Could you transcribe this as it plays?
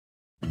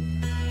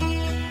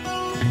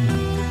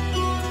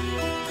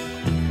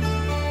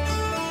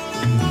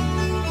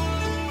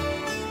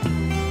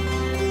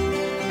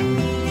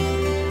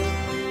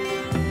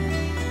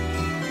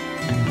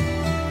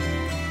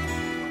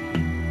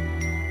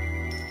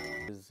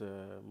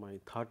my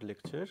third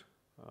lecture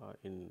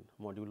in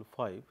module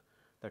 5,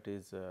 that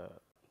is the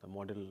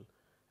model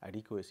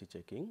adequacy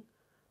checking.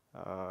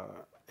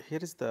 Here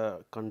is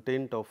the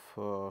content of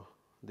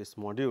this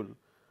module.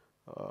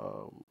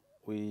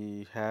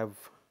 We have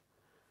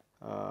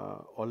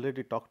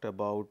already talked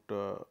about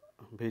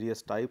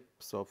various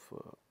types of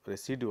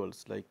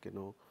residuals, like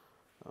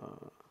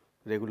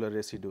regular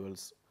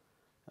residuals,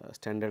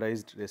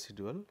 standardized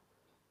residual,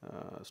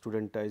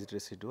 studentized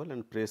residual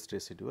and pressed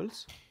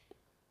residuals.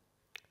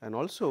 And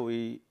also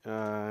we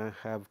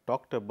have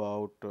talked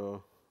about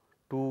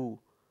two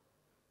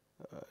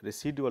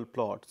residual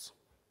plots,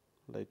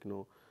 like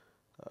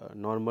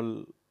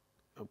normal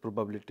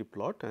probability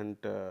plot and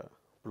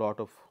plot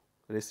of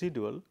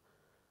residual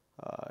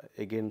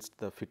against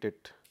the fitted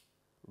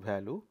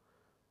value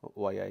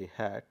y I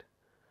hat.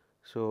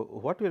 So,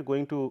 what we are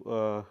going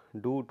to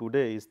do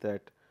today is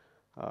that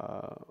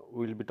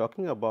we will be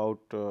talking about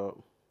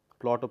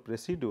plot of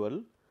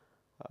residual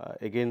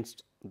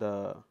against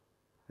the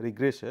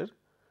regressor,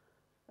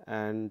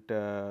 and we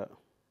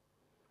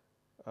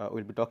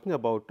will be talking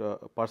about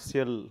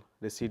partial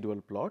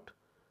residual plot,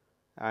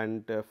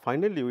 and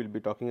finally, we will be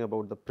talking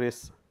about the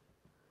press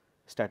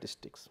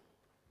statistics.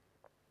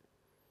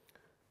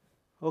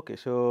 Okay,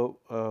 so,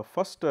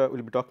 first we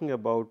will be talking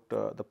about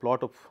the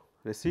plot of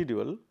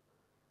residual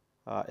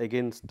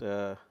against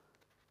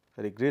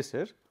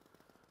regressor.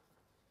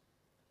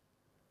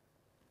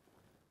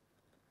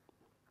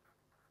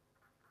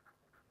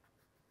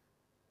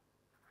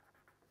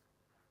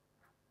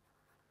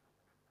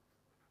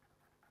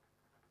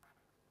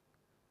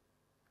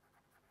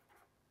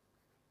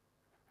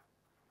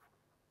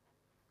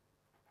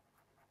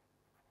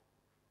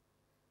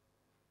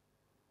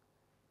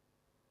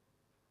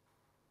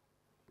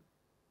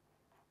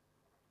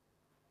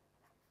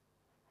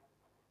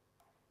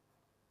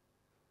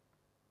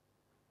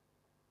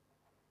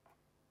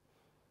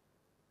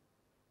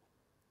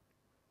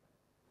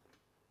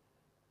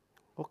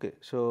 Okay,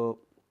 so,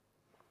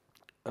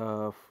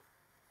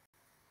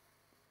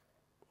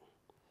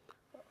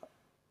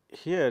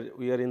 here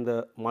we are in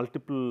the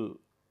multiple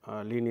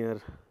linear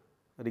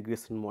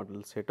regression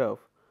model setup,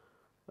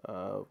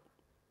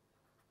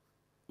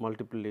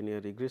 multiple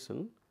linear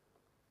regression,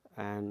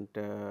 and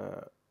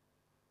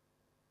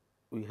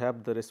we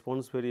have the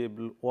response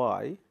variable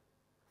y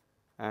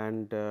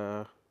and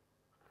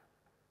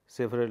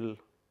several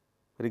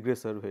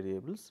regressor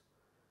variables,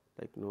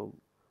 like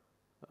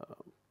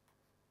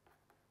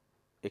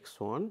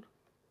x1,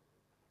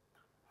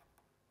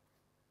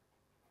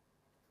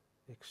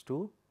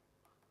 x2,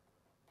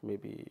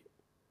 maybe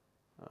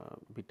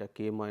beta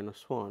k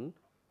minus 1,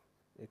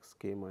 x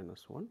k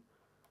minus 1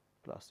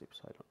 plus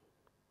epsilon.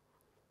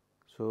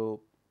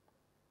 So,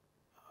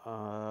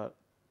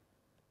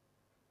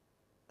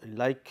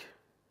 like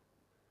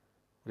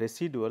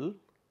residual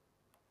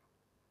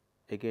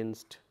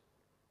against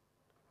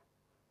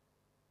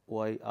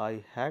y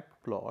I hat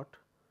plot,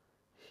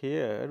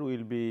 here we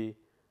will be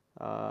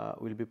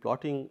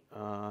plotting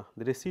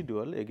the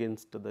residual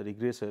against the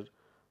regressor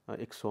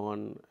x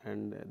 1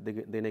 and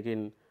then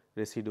again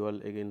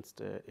residual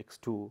against x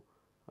 2,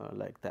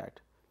 like that.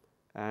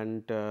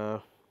 And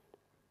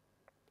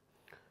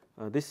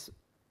this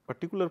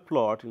particular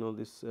plot,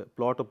 this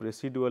plot of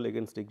residual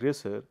against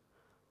regressor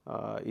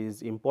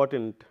is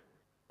important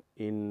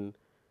in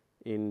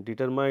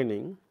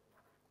determining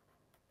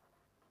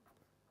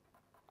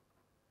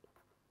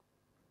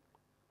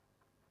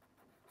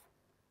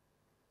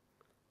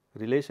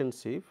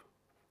relationship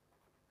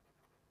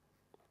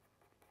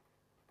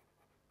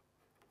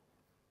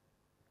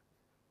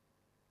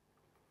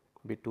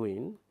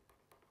between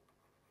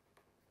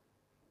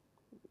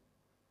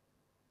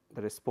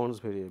the response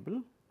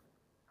variable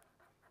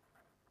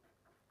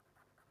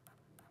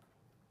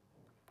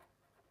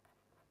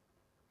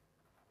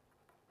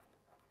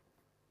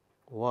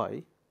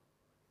y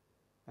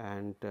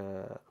and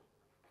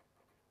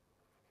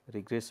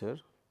regressor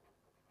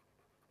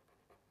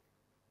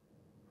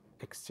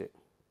x j.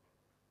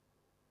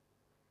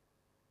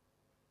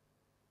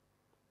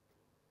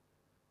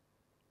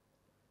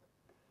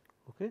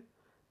 Okay.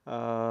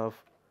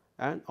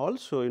 And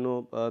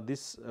also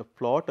this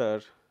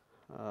plotter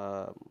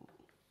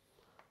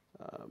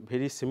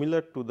very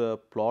similar to the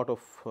plot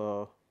of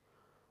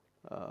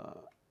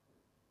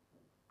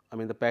I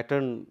mean the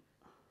pattern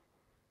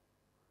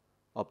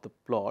of the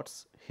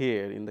plots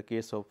here in the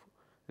case of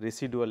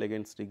residual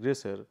against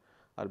regressor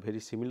are very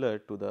similar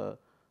to the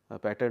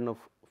pattern of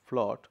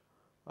plot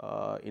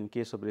in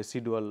case of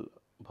residual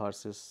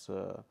versus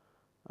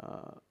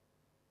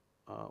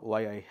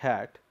y I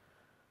hat.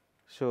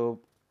 So,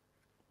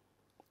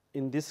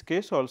 in this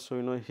case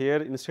also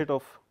here instead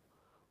of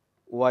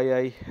y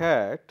I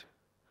hat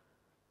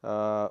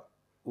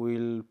we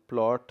will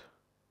plot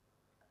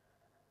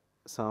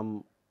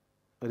some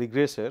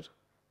regressor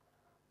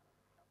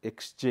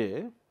x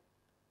j,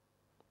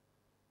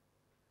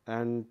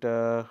 and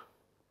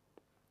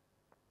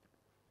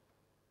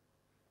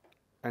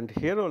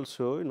here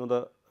also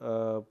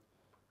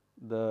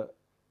the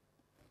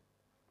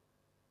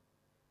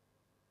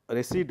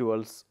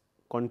residuals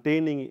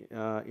containing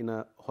in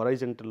a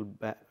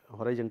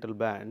horizontal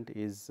band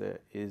is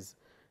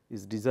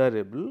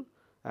desirable,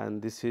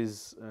 and this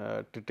is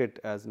treated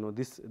as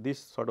this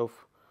sort of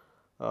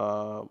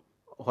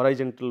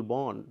horizontal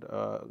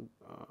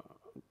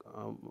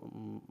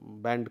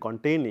band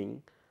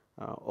containing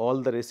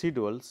all the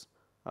residuals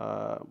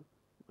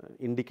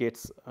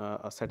indicates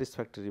a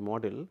satisfactory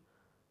model,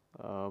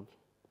 uh,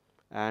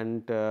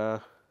 and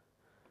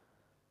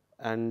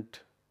and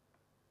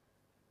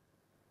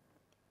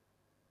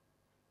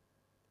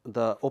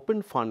the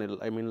open funnel,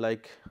 I mean,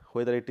 like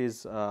whether it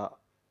is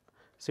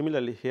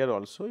similarly here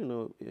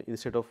also,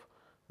 instead of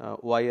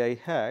yi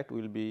hat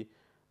we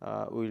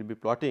will be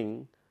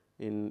plotting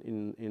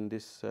in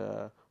this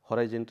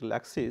horizontal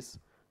axis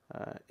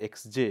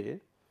x j.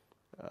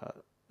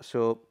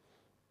 So,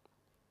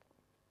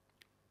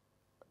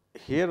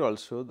 here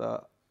also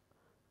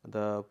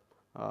the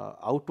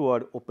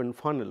outward open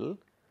funnel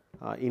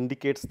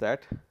indicates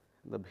that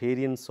the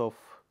variance of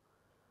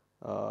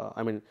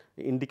I mean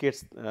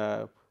indicates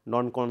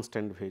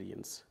non-constant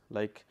variance,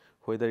 like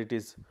whether it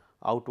is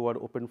outward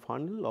open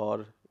funnel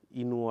or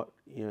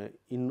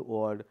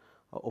inward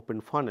open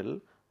funnel,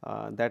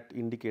 that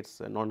indicates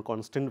a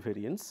non-constant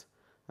variance.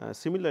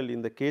 Similarly,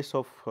 in the case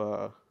of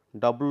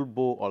double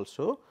bow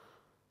also,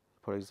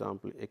 for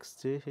example, x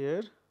j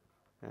here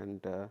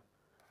and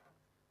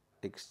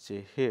x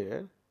j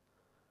here.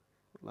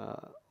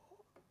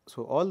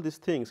 So, all these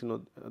things,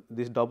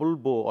 this double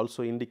bow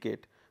also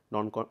indicate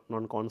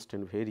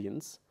non-constant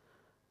variance,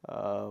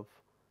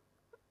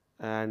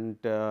 and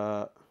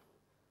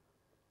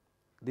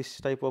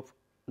this type of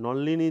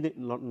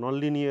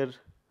nonlinear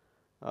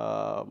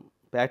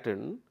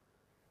pattern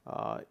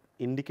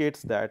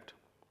indicates that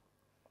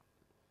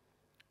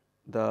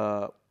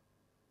the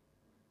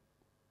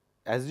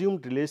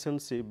assumed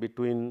relationship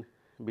between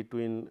y,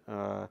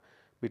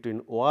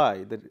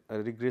 the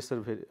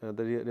regressor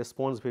the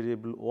response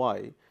variable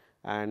y,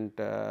 and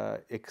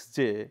x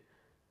j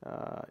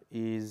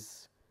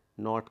is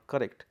not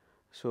correct.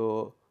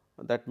 So,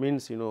 that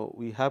means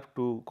we have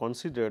to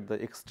consider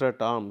the extra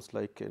terms,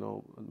 like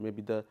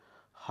maybe the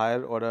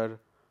higher order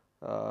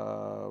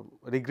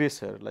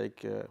regressor,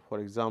 like for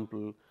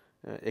example,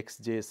 x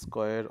j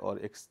square or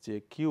x j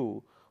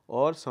q,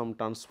 or some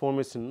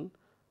transformation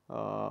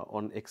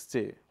on x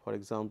j, for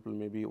example,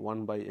 maybe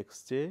 1 by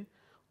x j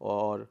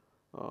or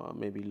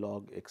maybe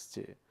log x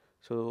j.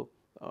 So,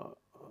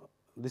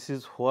 this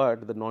is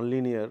what the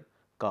nonlinear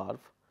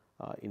curve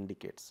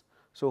indicates.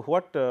 So,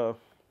 what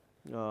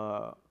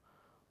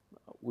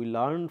we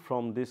learned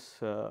from this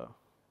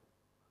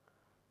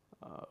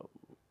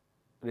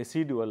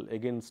residual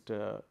against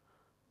the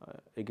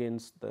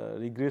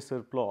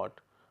regressor plot,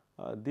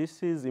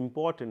 this is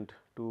important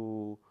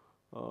to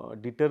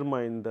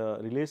determine the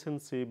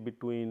relationship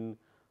between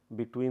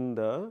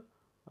the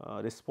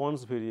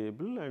response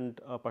variable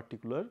and a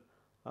particular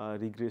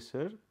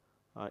regressor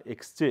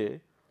x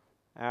j,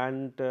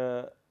 and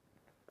the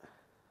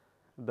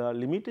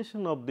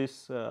limitation of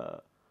this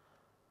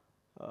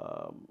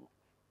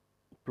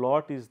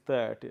plot is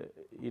that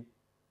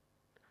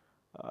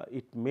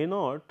it may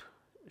not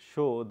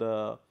show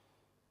the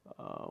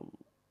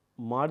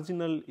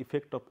marginal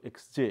effect of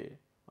x j,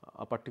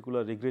 a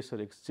particular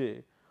regressor x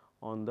j,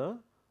 on the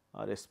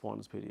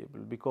response variable,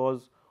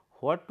 because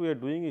what we are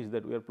doing is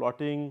that we are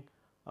plotting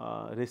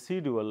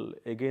residual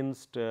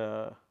against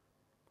a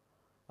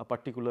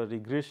particular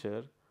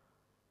regressor,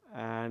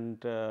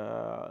 and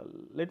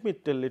let me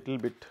tell little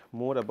bit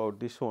more about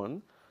this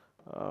one.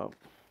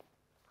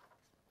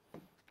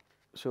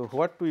 So,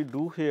 what we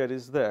do here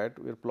is that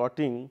we are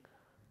plotting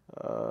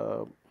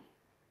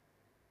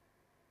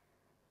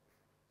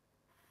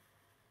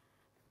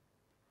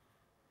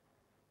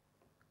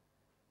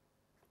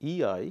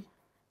E I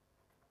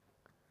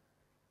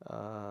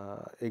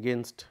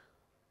against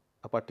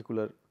a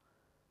particular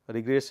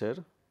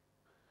regressor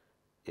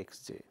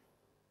x j.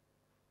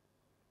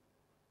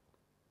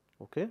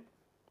 Okay.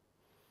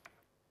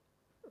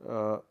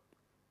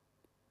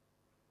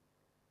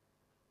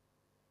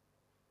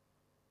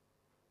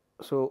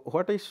 So,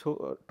 what I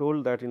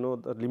told that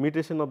the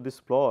limitation of this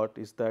plot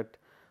is that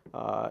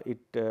it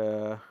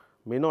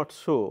may not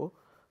show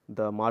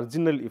the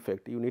marginal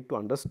effect. You need to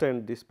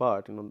understand this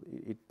part,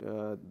 it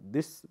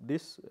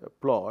this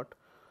plot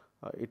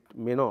it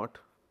may not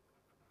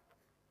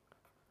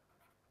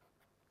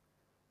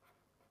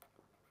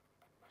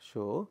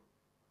show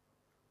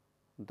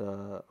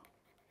the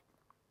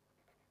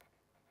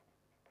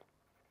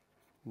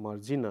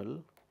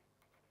marginal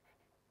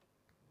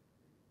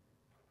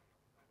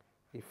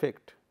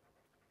effect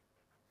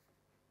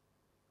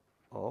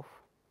of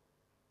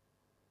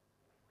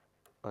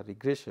a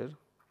regressor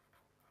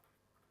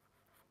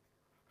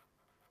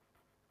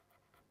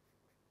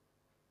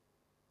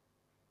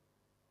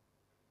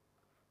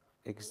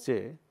x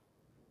j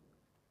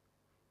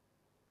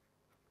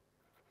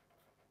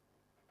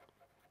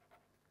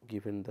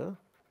given the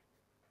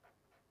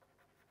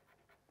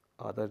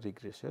other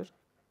regressor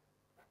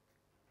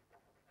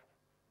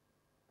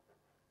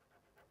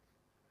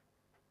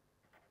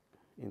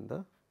in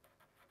the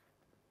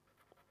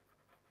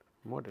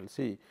model.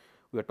 See,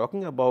 we are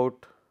talking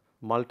about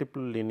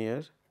multiple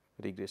linear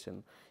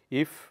regression.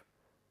 If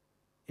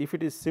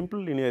it is simple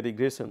linear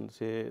regression,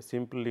 say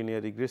simple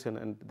linear regression,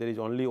 and there is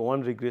only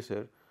one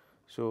regressor,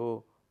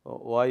 so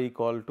y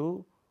equal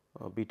to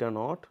beta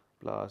naught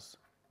plus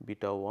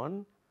beta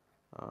 1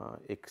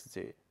 x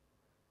j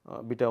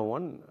beta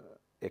 1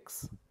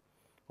 x.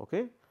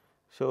 Okay.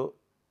 So,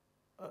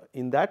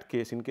 in that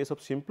case, in case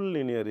of simple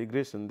linear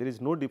regression, there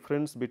is no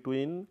difference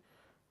between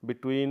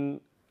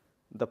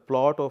the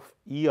plot of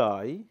E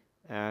I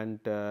and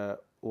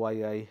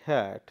y I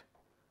hat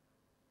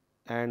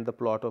and the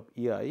plot of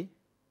E I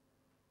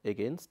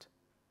against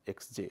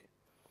x j.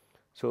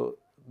 So,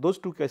 those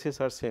two cases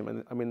are same,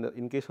 and I mean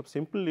in case of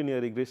simple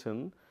linear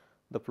regression,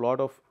 the plot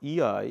of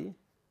E I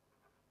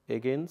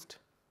against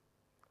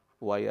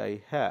y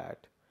I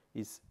hat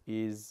is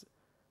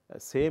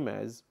same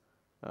as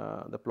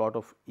the plot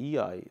of E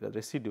I, the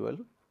residual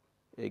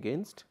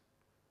against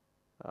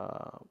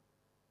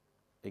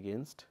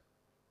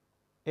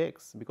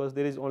x, because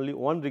there is only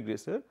one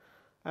regressor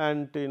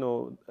and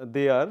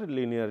they are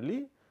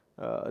linearly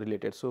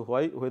related. So,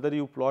 whether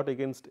you plot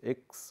against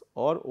x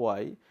or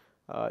y,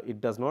 it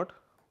does not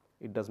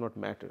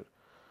matter.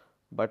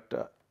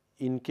 But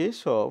in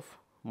case of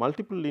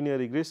multiple linear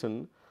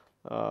regression,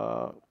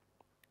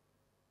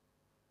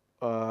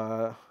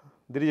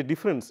 there is a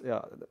difference.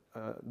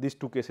 These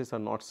two cases are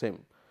not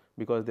same,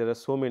 because there are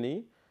so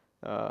many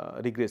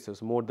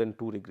regressors, more than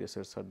 2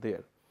 regressors are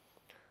there.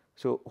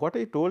 So, what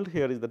I told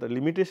here is that the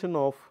limitation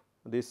of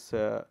this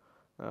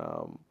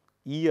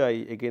E I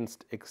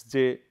against x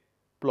j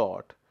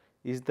plot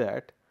is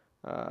that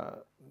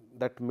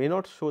that may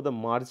not show the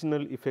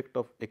marginal effect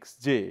of x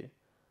j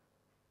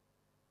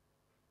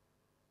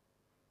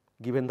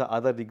given the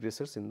other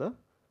regressors in the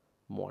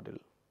model.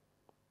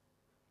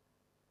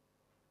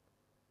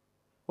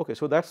 Okay,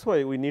 so that is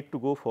why we need to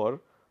go for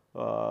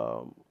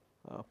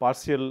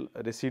partial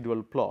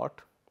residual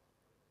plot.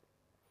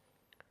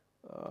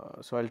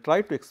 So, I will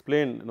try to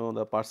explain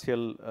the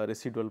partial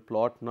residual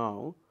plot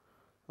now.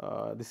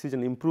 This is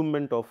an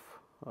improvement of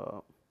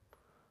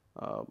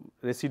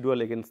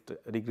residual against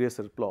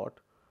regressor plot.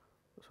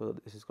 So,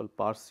 this is called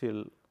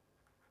partial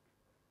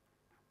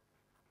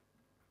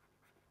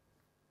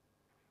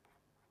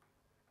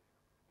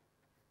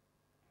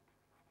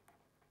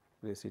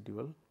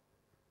residual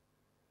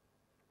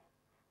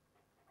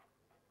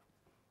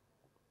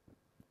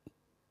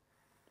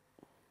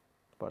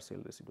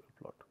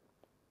plot.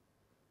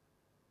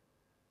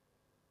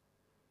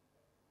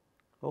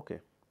 Okay.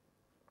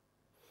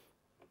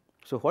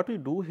 So, what we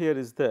do here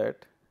is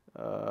that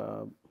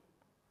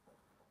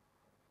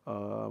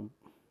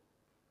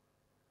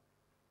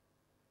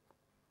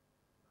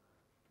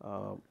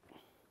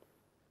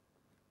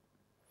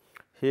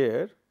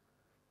here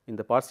in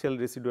the partial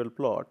residual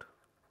plot,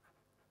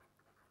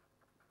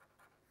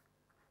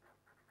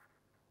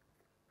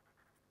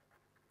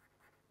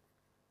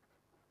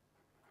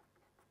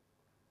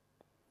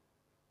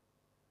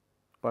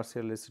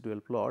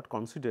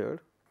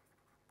 consider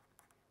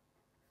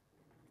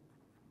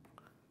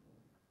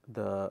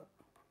the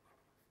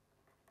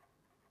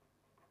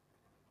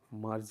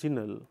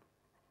marginal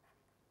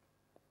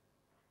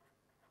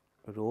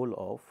role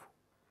of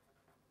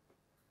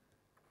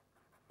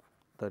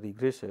the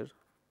regressor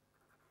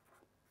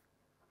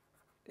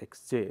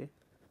x j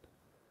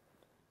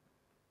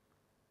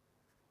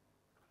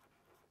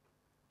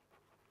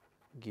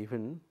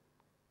given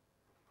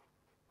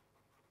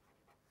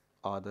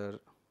other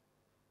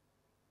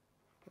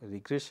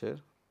regressor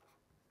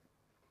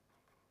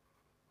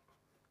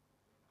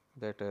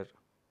that are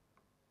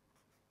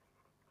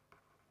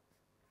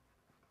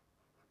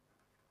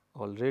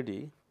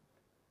already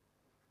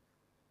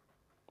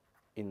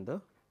in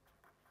the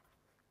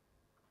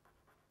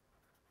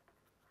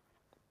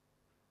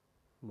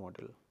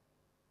model.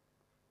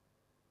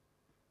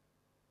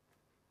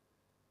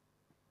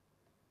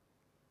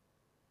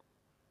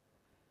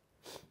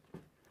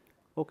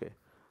 Okay.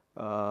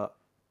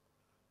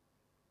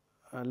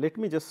 Let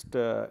me just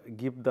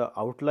give the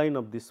outline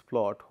of this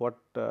plot.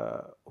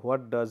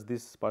 What does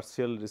this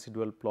partial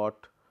residual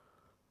plot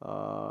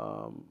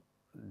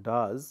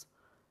does,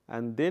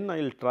 and then I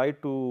will try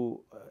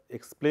to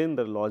explain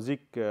the logic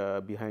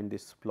behind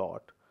this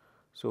plot.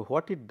 So,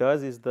 what it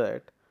does is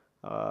that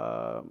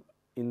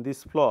in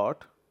this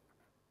plot,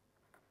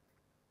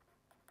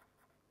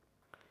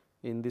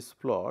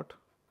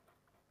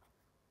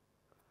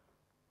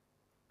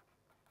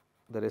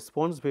 the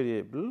response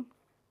variable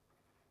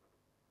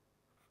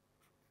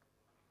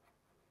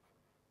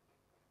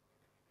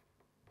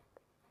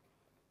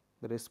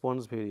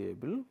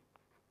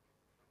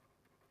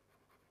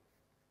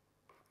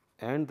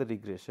and the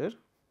regressor,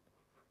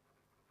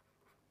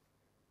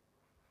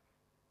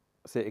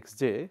 say x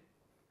j,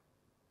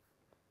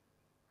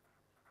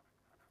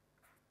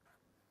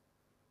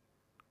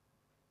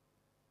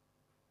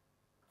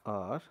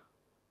 are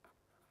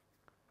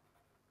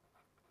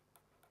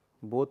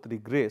both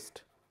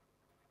regressed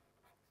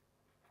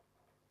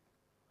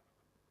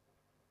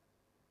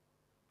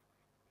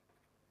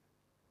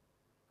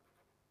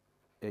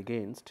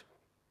against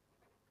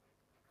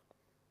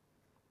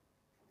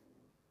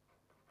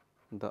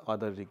the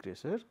other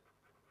regressor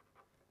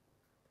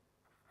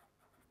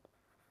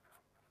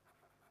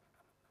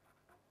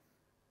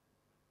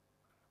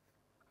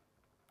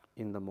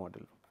in the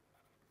model,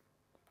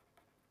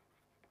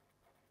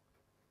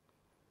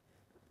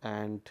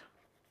 and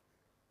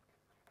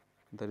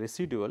the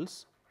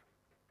residuals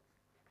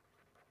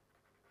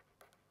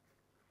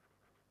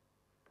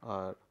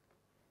are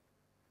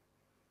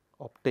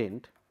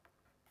obtained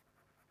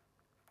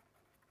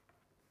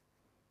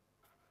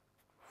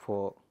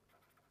for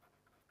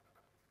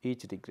each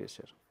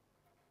regressor.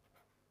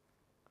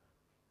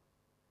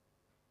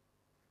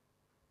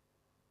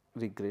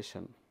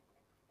 Regression.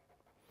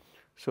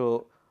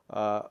 So,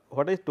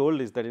 what I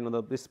told is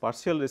that this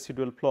partial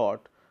residual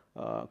plot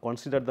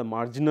consider the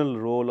marginal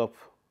role of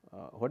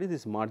what is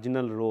this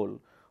marginal role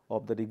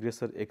of the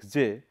regressor x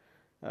j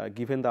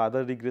given the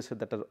other regressor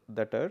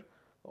that are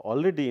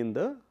already in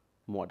the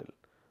model.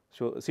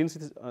 So,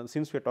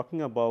 since we are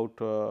talking about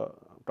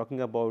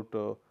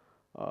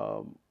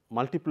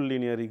multiple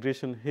linear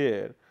regression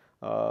here,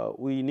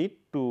 we need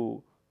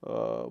to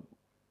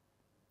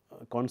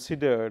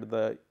consider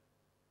the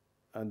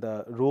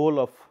role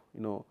of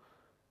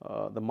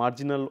the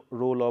marginal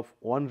role of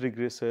one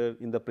regressor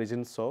in the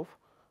presence of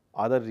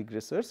other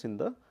regressors in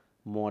the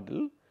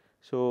model.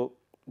 So,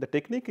 the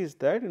technique is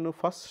that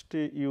first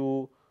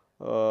you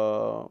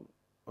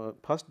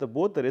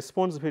both the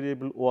response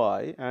variable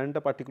y and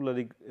the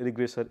particular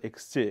regressor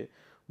x j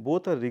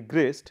both are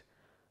regressed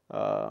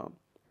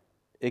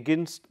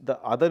against the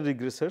other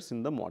regressors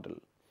in the model.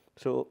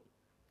 So,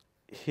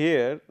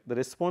 here the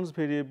response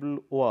variable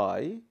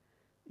y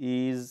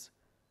is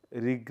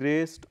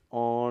regressed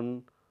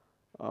on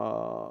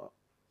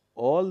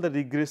all the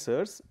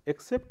regressors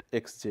except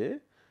x j,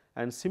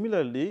 and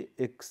similarly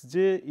x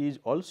j is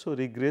also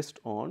regressed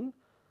on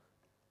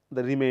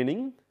the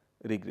remaining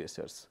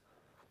regressors.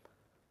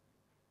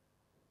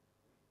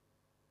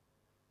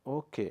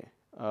 Okay.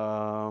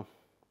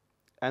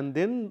 And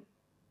then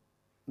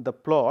the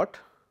plot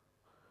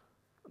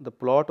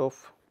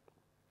of,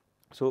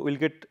 so we will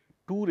get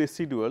two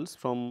residuals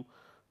from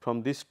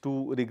these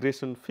two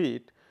regression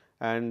fit,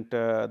 and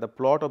the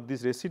plot of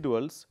these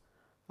residuals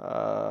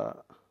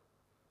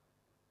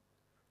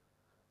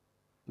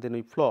then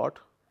we plot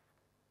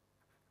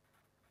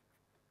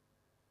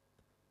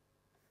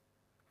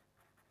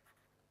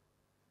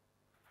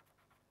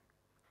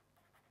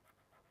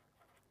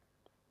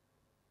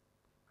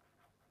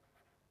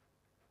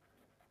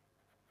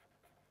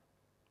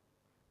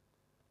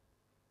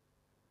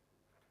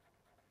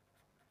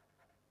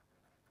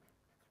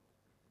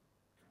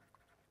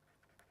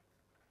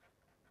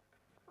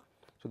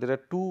so there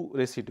are two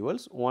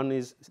residuals. One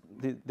is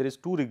there is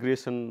two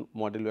regression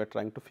model we are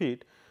trying to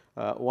fit.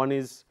 One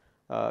is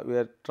we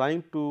are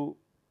trying to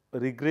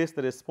regress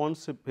the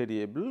response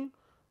variable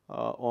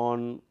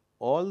on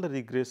all the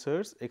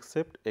regressors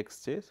except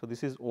x j. So,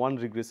 this is one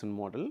regression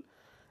model,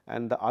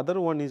 and the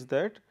other one is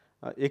that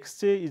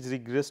x j is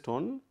regressed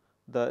on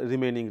the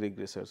remaining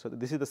regressors. So,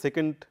 this is the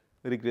second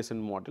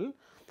regression model.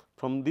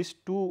 From these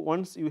two,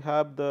 once you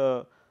have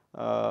the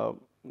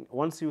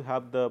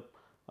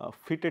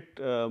fitted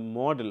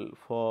model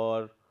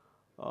for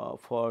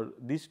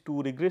these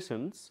two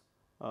regressions,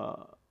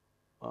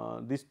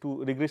 these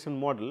two regression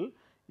model,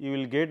 you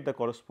will get the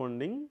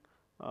corresponding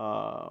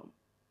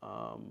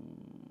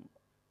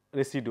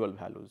residual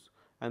values,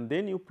 and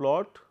then you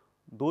plot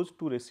those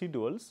two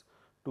residuals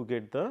to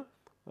get the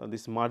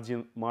this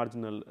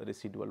marginal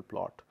residual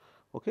plot.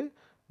 Okay.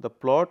 The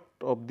plot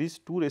of these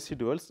two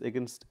residuals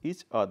against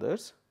each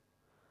others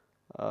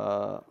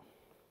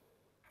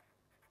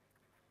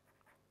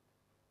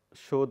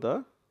show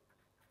the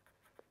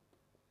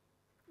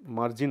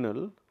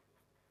marginal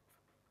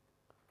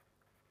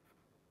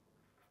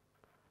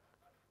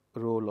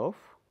role of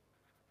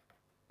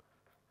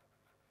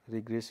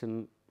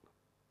regressor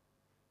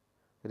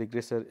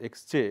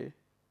x j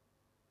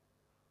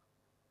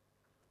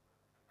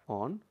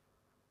on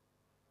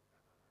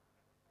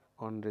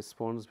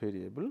response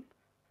variable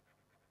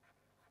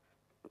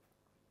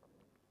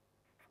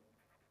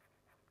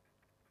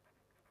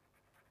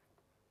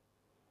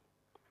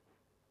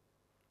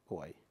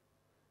y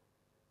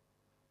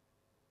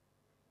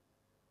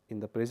in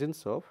the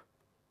presence of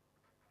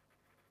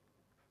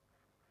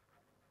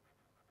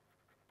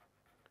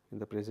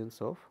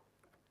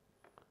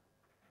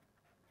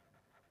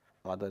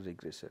other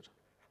regressor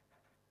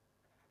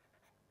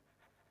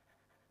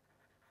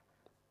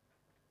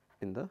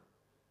in the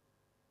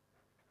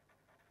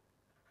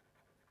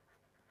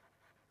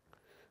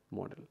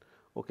model.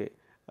 Okay.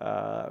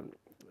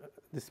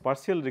 This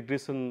partial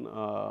regression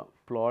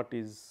plot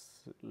is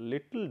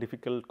little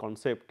difficult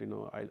concept.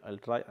 I'll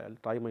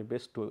try my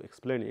best to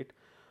explain it.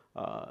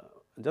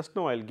 Just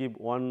now I'll give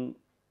one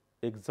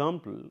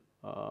example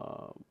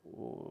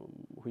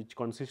which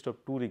consists of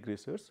two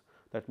regressors.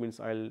 That means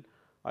I'll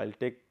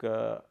take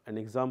an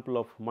example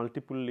of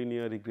multiple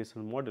linear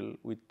regression model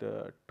with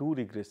two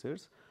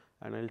regressors,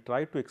 and I'll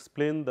try to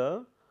explain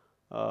the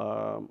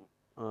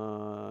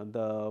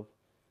the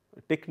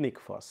technique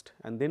first,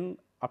 and then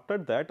after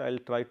that I will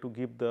try to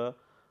give uh,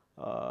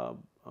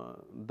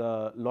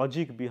 the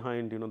logic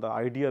behind, the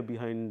idea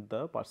behind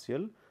the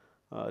partial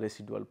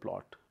residual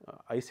plot.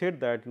 I said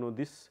that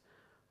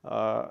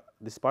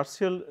this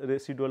partial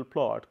residual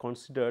plot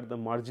considered the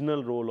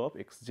marginal role of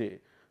x j.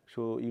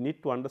 So, you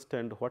need to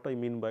understand what I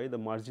mean by the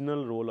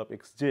marginal role of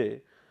x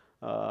j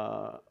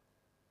uh,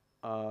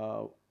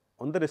 uh,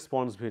 on the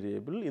response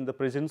variable in the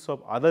presence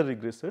of other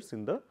regressors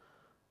in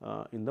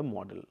the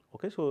model.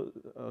 Okay. So,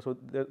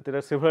 there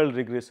are several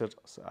regressors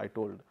I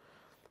told.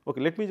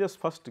 Okay, let me just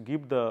first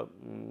give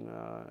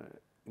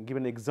give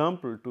an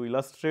example to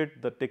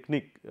illustrate the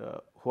technique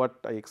what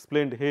I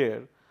explained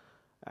here,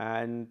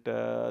 and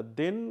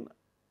then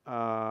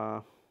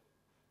I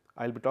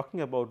will be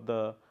talking about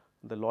the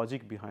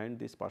logic behind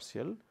this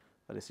partial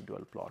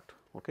residual plot.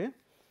 Okay.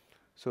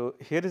 So,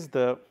 here is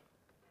the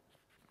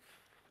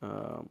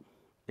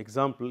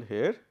example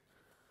here.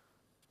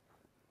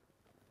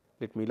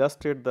 Let me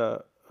illustrate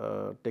the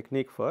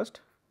technique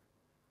first.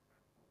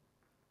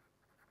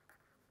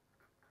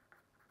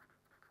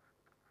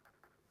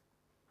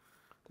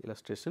 The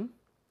illustration.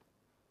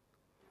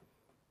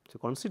 So,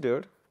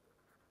 consider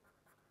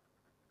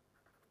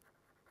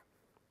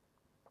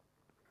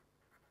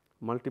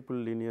multiple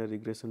linear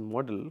regression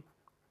model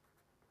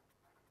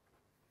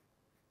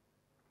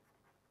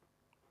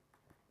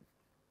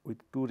with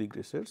two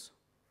regressors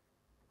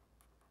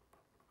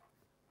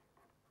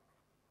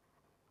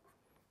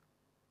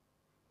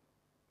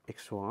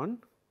x1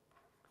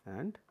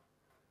 and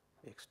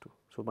x2.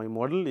 So, my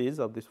model is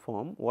of this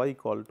form y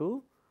equal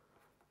to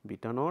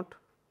beta naught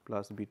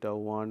plus beta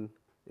 1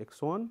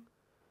 x1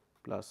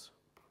 plus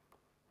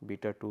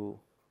beta 2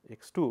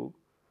 x2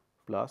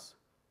 plus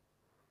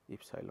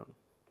epsilon.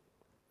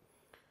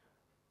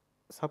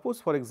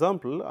 Suppose for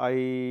example,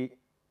 I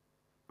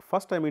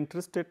am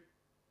interested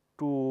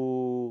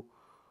to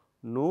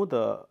know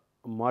the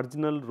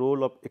marginal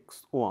role of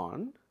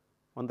x1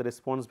 on the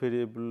response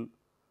variable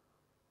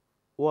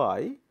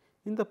y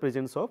in the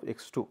presence of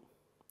x2.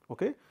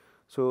 Okay.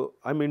 So,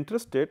 I am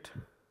interested,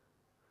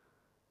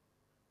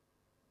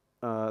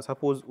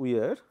 suppose we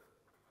are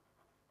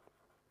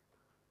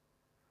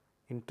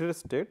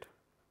interested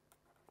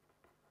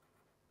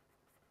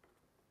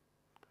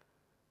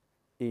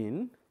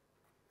in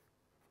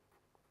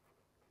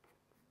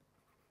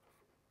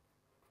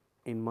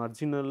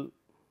marginal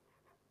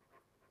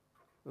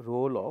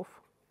role of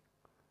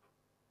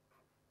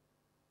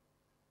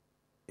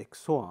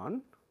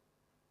x1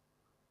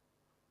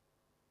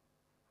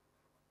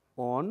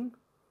 on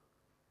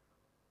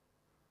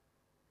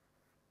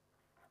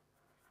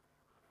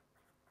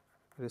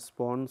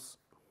response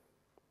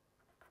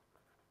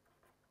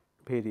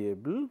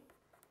variable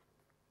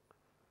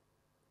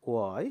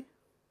y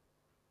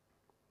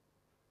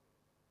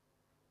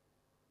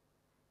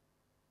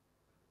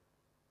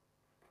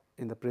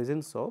in the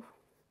presence of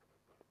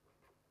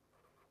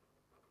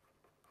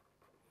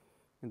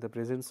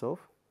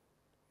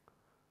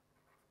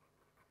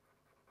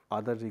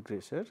other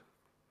regressor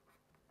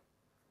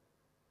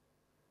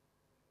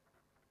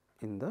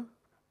in the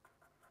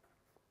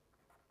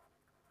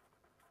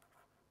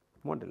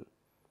model.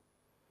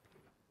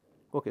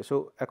 Okay.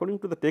 So, according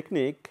to the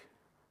technique,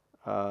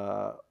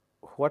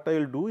 what I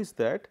will do is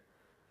that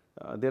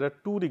there are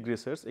two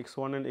regressors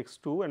x1 and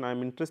x2, and I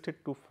am interested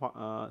to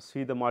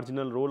see the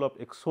marginal role of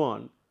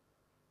x1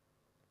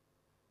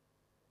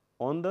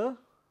 on the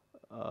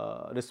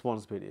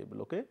response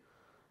variable. Okay.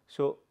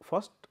 So,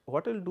 first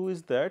what I will do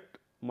is that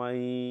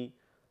my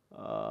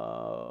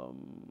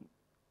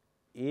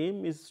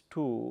aim is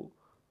to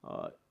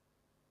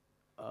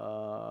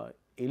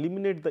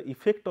eliminate the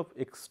effect of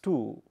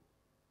x2.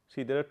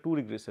 See, there are two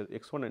regressors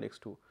x1 and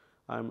x2.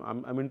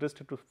 I'm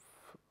interested to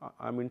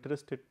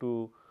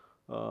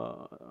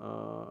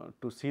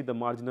see the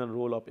marginal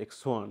role of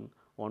x1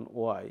 on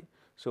y.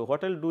 So,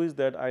 what I will do is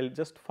that I will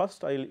just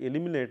first I will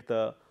eliminate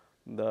the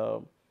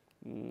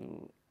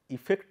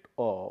effect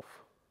of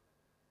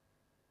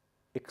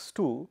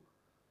x2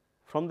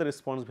 from the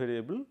response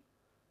variable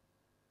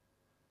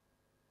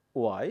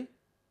y,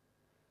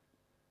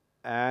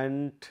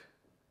 and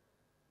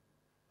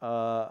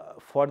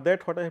for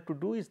that what I have to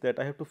do is that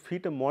I have to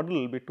fit a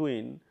model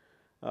between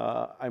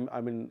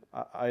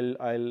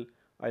I'll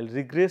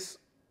regress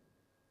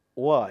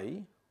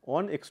y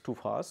on x2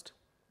 first,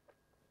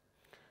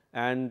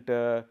 and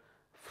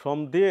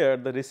from there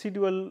the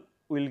residual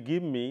will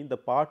give me the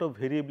part of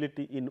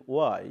variability in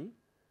y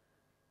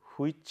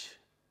which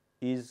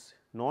is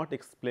not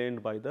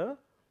explained by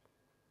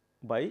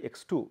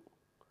x2,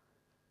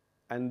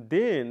 and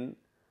then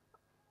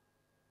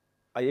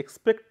I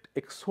expect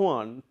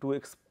x1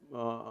 to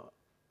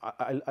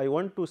I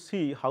want to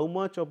see how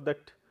much of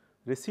that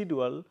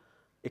residual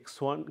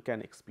x1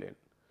 can explain.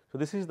 So,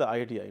 this is the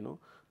idea,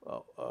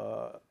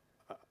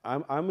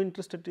 I am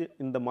interested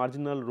in the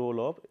marginal role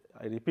of,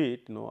 I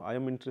repeat, I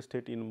am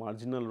interested in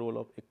marginal role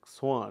of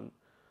x1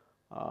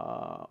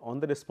 on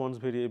the response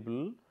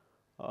variable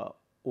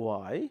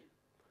y.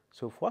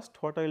 So,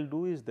 first what I will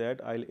do is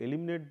that I will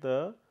eliminate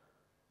the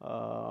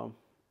uh,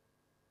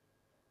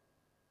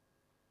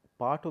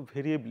 part of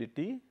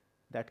variability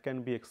that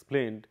can be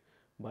explained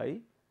by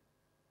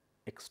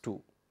x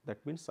 2.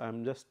 That means, I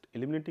am just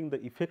eliminating the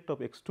effect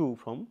of x 2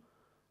 from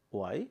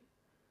y.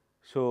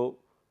 So,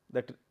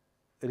 that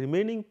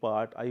remaining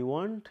part I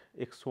want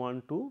x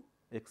 1 to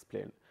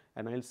explain,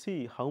 and I will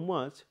see how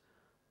much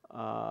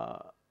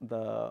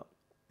the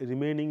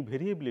remaining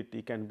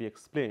variability can be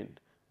explained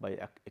by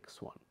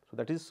x 1. So,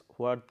 that is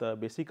what the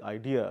basic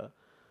idea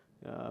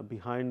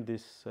behind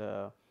this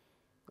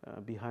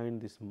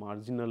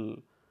marginal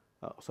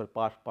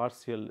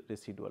partial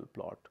residual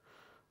plot.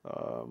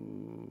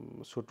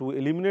 So, to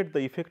eliminate the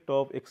effect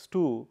of x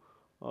 2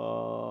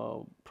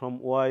 from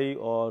y,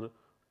 or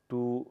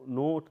to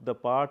note the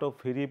part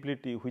of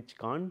variability which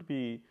can't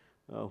be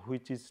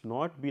which is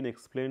not been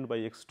explained by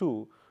x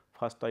 2,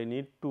 first I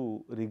need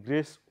to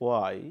regress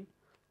y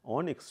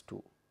on x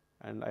 2,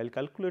 and I will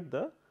calculate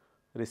the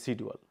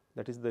residual.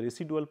 That is, the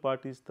residual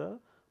part is the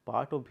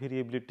part of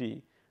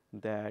variability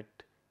that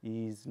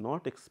is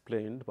not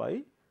explained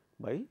by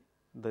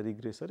the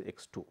regressor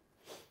x 2.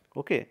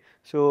 Okay.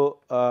 So,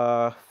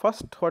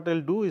 first what I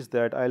will do is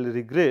that I will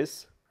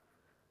regress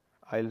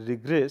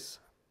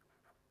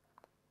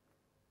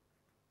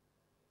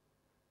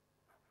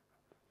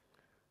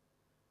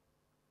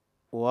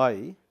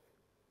y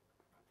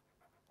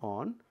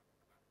on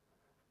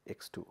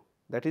x 2.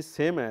 That is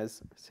same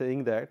as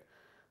saying that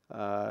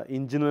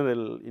in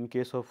general, in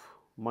case of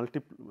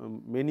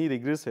many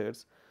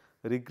regressors,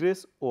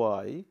 regress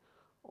y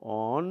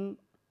on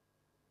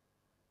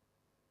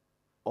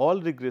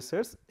all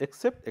regressors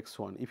except x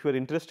 1, if you are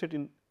interested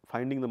in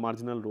finding the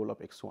marginal role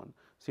of x 1.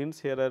 Since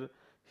here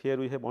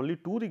we have only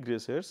 2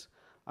 regressors,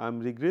 I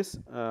am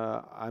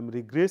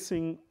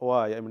regressing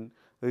y, I mean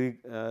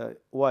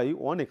y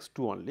on x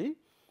 2 only.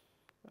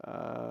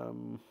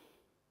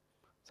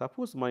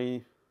 Suppose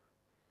my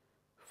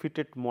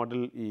fitted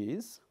model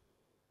is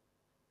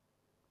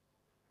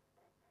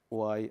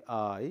y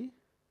I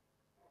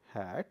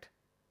hat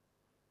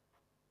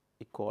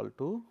equal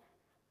to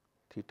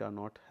theta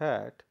naught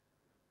hat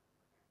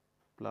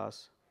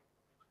plus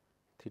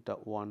theta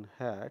 1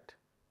 hat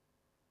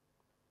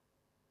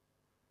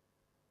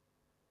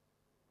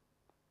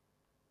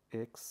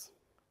x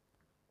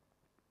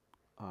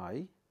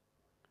I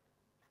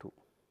 2.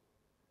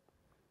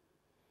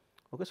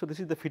 Okay. So, this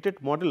is the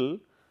fitted model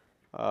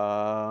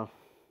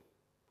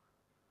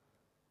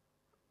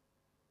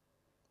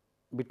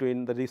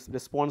between the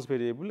response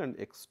variable and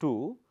x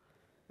 2,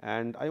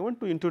 and I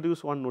want to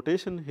introduce one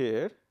notation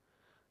here.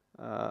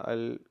 I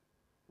will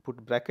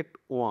put bracket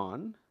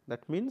 1,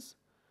 that means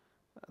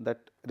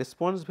that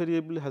response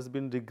variable has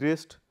been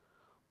regressed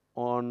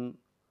on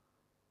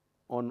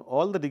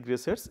all the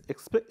regressors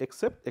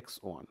except x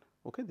 1.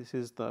 Okay. This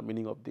is the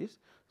meaning of this.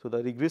 So,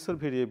 the regressor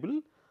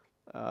variable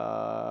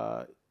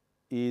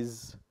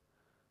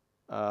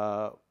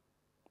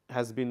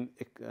has been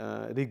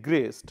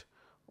regressed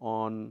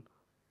on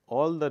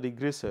all the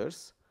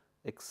regressors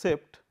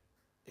except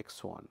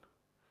x 1.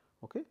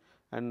 Okay.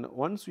 And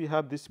once we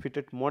have this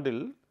fitted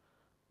model,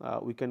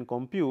 we can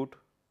compute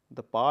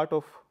the part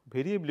of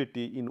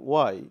variability in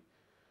y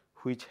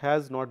which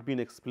has not been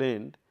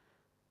explained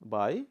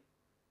by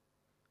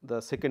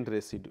the second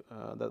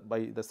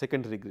by the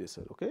second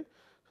regressor. Okay.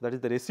 So, that is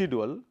the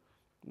residual.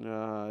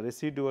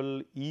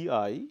 Residual E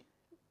I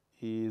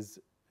is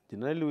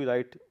generally we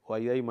write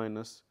y I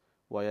minus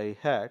y I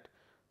hat,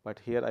 but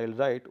here I will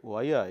write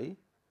y I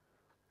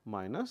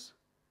minus,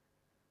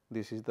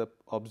 this is the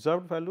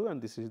observed value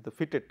and this is the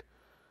fitted.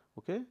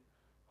 Okay.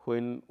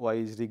 When y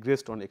is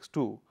regressed on x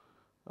 2,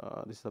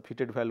 this is the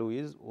fitted value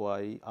is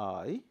y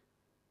I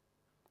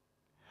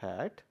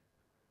hat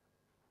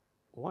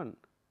 1,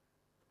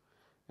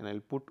 and I will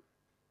put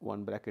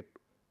one bracket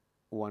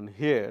 1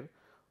 here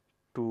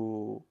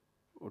to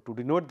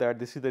denote that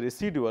this is the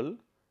residual,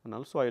 and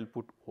also I will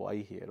put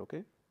y here.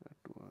 Okay.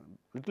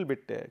 Little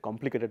bit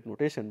complicated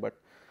notation, but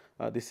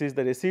this is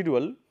the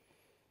residual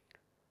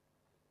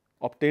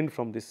obtained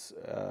from this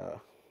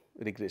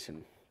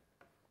regression.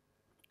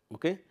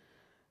 Okay.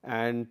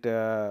 And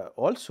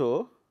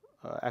also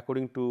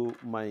according to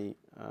my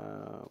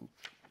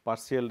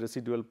partial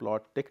residual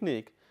plot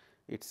technique,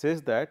 it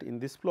says that in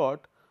this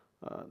plot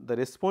the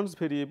response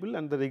variable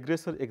and the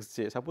regressor x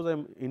j. Suppose I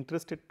am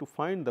interested to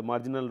find the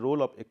marginal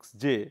role of x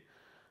j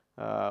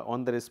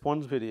on the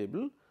response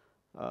variable.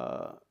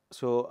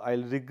 So, I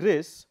will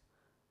regress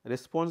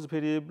response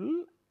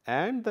variable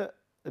and the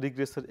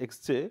regressor x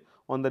j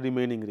on the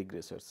remaining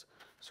regressors.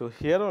 So,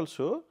 here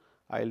also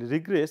I will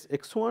regress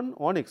x 1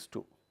 on x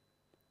 2.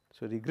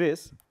 So,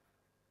 regress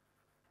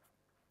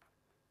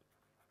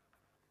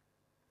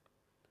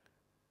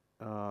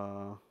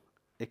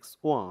x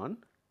 1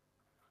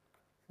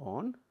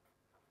 on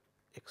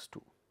x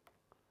 2,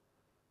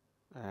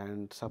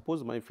 and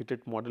suppose my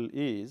fitted model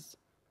is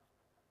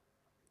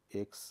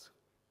x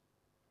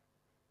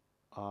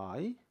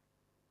I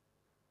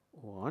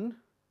 1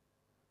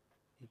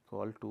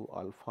 equal to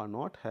alpha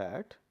naught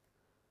hat,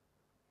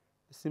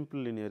 simple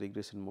linear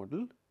regression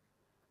model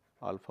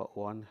alpha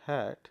 1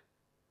 hat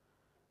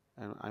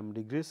and I am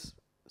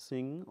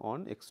regressing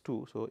on x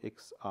 2. So,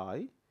 x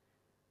I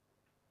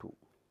 2,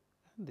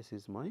 and this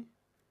is my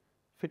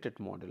fitted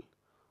model.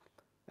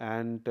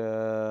 And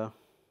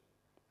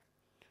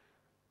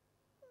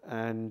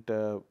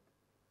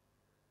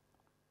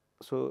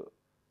so,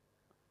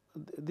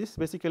 this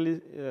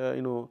basically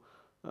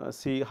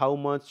see how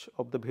much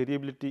of the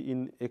variability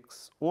in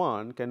x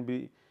 1 can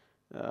be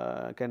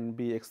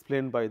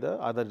explained by the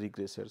other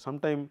regressor.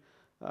 Sometimes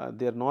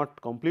they are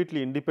not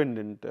completely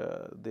independent,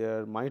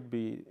 there might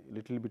be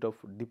little bit of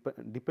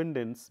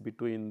dependence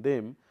between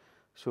them.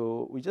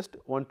 So, we just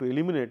want to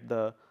eliminate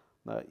the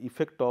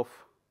effect of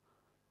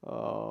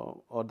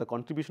or the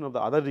contribution of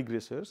the other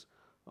regressors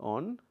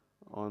on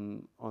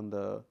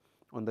the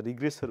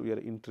regressor we are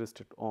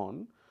interested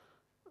on.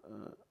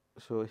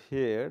 So,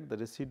 here the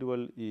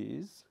residual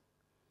is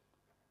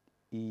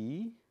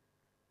E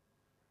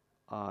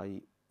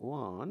I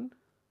 1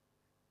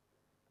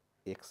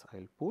 x, I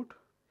will put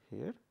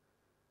here,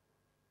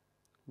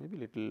 maybe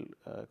little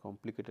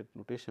complicated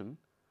notation.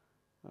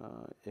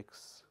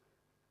 X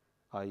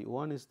I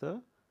 1 is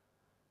the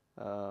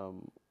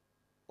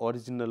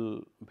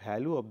original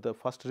value of the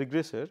first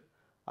regressor,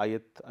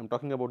 ith, I am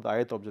talking about the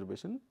ith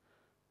observation,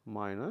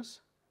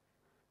 minus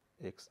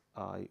x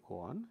I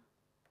 1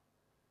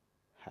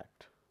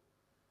 hat.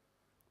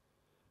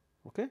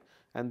 Okay.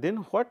 And then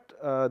what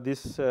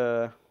this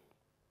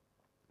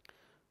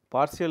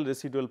partial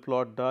residual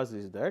plot does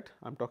is that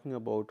I am talking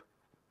about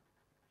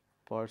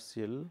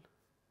partial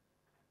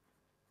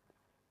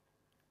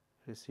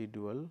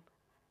residual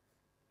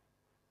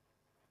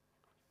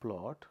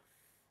plot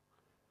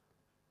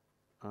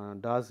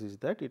does is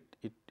that it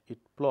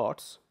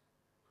plots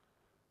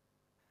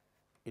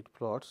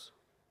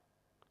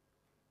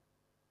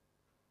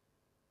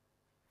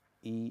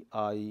E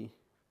I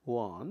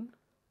 1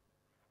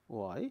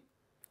 y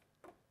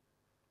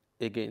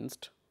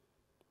against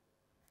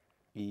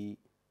E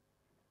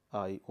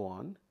I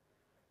 1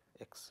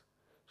 x.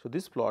 So,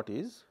 this plot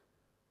is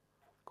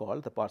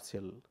called the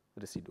partial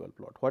residual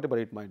plot, whatever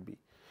it might be.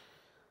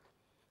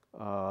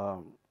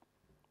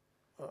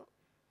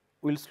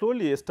 We will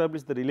slowly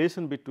establish the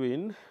relation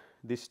between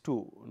these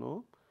two,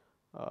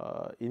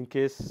 in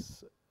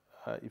case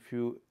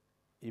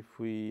if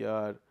we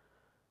are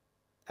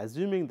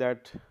assuming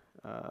that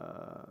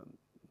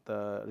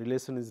the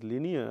relation is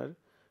linear,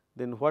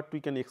 then what we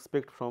can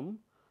expect from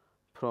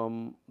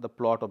the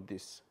plot of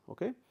this.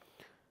 Okay.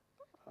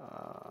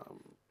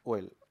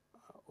 Well,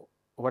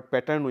 what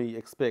pattern we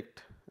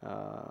expect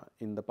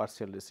in the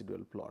partial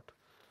residual plot.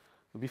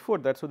 Before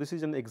that, so this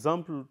is an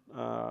example,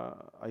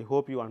 I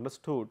hope you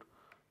understood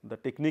the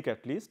technique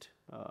at least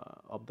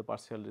of the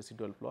partial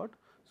residual plot.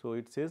 So,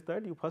 it says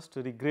that you first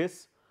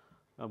regress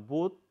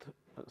both,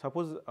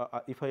 suppose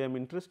if I am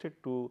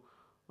interested to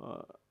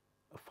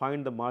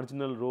find the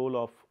marginal role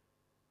of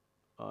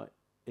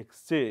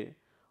x j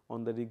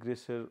on the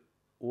regressor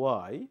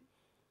y,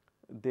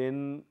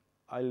 then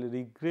I will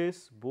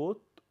regress both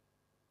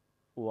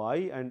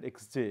y and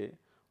x j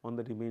on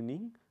the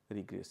remaining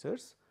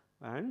regressors,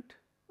 and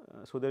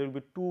so there will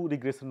be two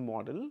regression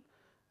model,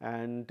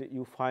 and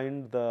you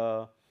find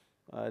the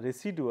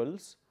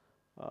residuals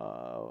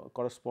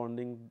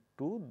corresponding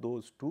to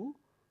those two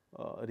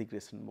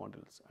regression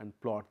models and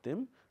plot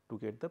them to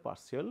get the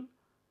partial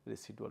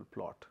residual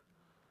plot.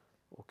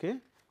 Okay.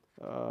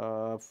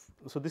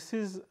 So, this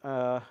is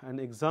an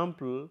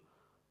example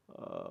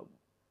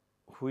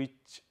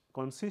which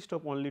consists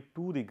of only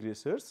two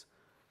regressors.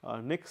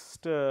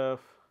 Next, I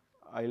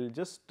will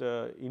just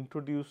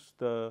introduce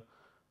the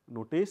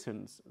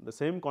notations, the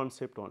same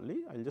concept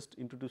only. I will just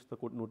introduce the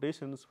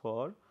notations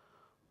for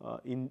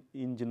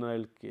in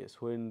general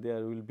case, when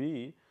there will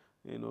be,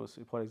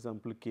 say for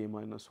example, k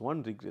minus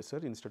 1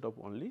 regressor instead of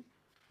only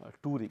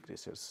 2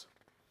 regressors.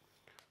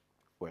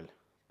 Well,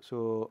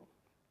 so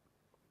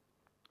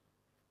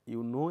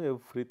you know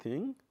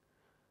everything,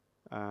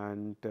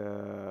 and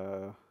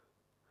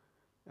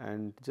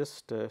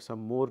just some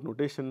more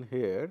notation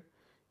here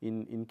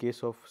in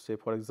case of, say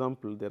for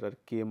example, there are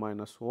k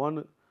minus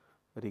 1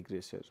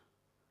 regressors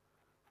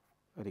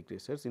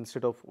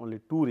instead of only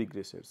 2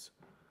 regressors.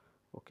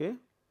 Okay.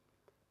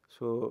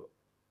 So,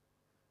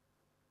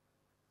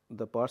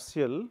 the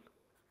partial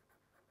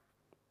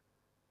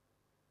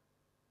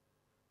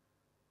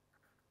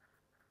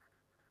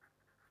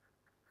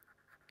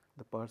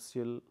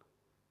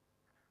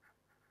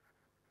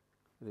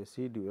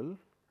residual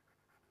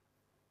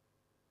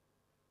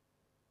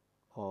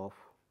of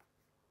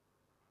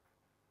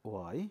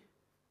y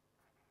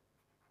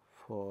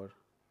for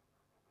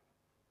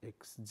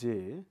x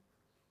j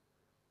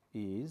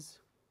is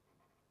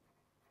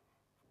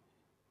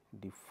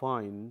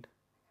defined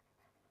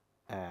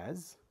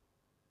as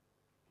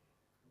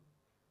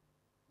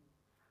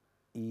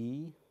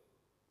E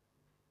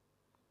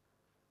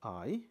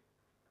I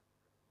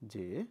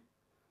j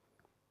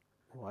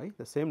y,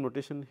 the same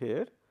notation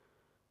here,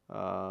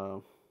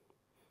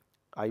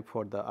 I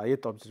for the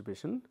ith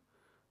observation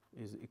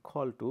is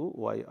equal to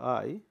y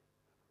I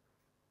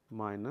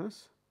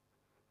minus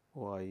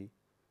y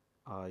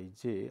I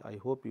j. I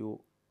hope you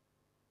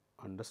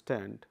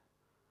understand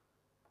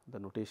the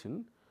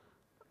notation.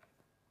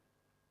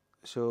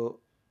 So,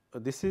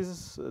 this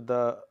is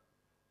the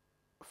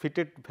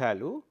fitted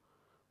value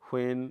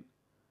when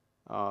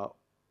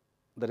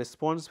the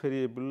response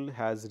variable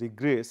has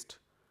regressed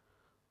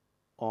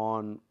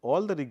on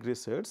all the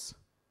regressors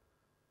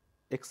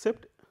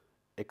except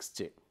x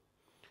j.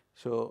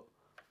 So,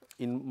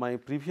 in my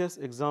previous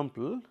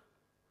example,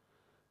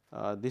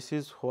 this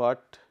is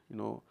what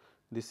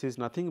this is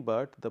nothing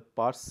but the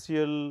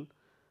partial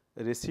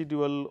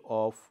residual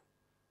of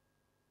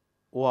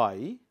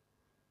y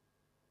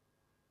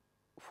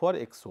for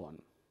x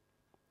 1.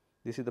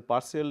 This is the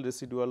partial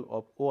residual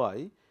of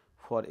y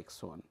for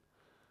x 1,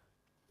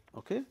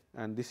 okay,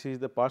 and this is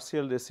the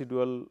partial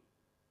residual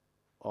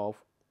of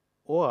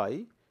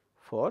y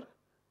for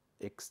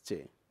x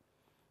j.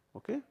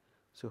 Okay.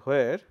 So,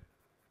 where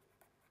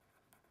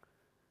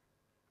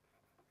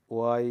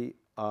y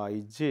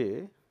I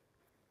j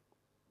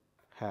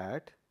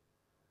hat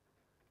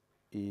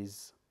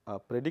is a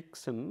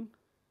prediction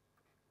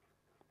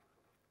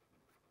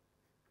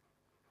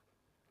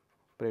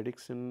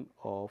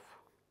of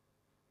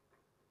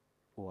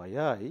y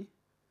I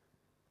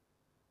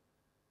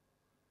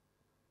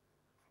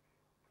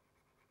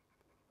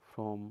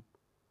from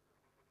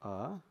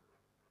a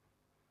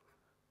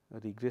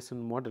regression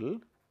model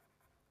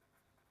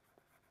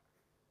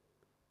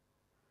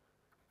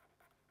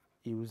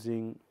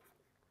using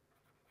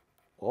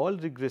all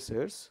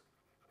regressors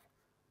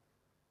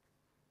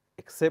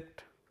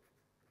except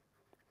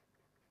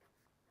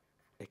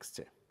x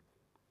j.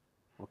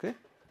 Okay.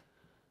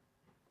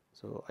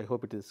 So, I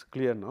hope it is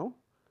clear now,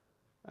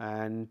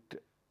 and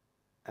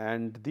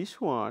this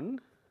one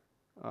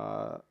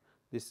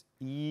this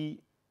E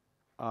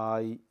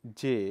I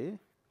j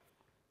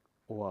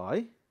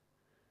y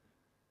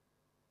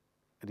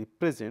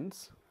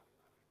represents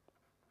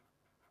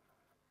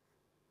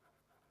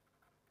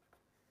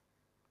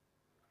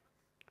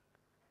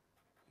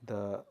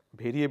the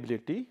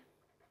variability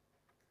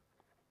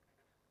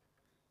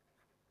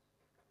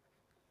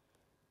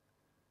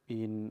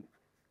in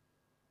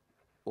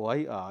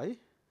y I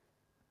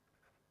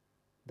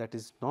that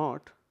is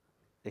not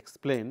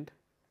explained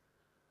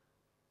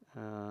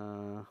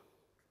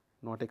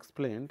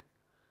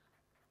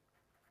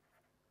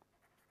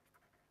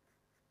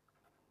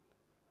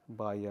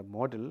by a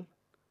model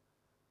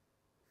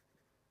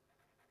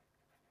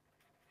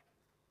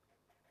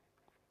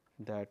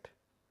that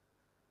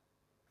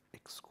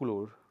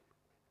excludes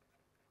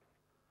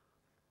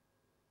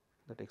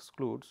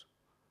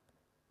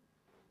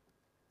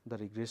the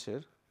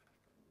regressor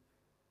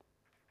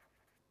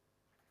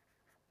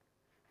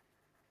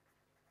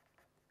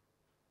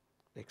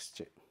x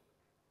j.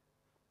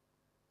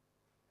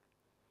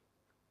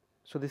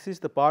 So, this is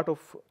the part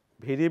of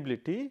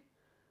variability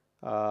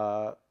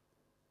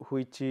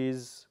which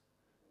is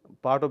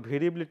part of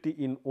variability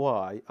in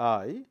y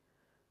I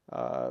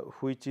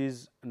which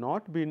is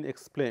not been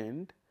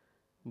explained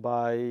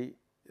by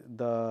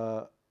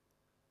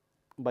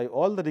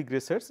all the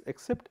regressors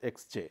except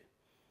x j.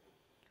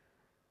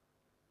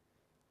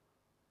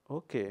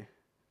 Okay.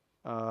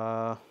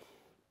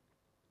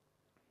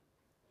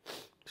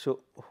 So,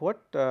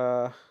 what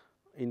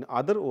in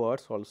other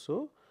words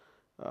also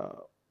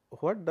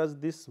what does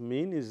this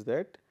mean is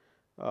that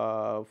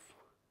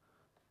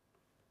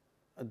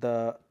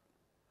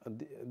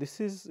this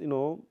is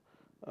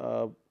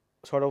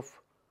sort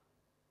of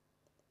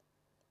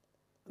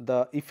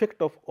the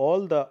effect of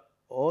all the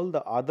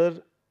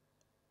other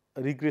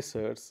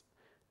regressors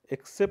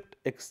except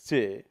x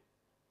j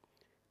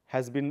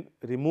has been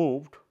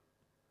removed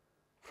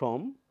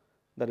from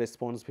the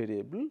response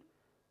variable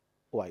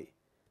y.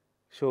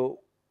 So,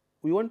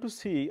 we want to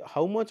see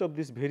how much of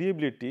this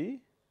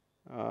variability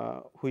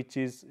which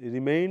is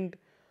remained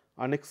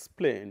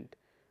unexplained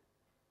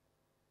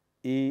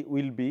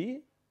will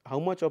be how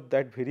much of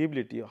that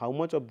variability, how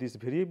much of this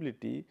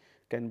variability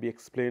can be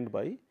explained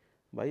by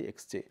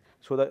x j.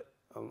 So,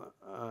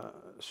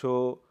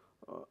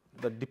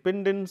 the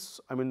dependence,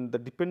 I mean the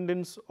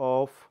dependence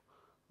of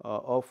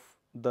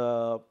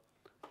the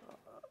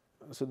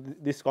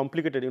this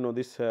complicated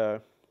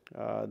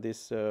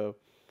this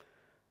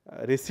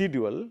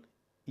residual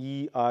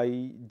E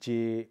I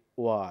j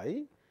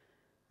y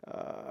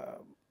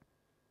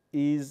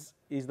is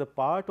the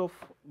part of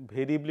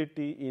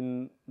variability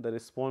in the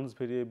response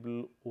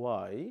variable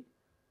y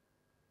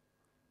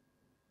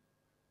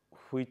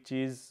which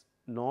is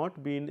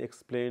not been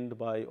explained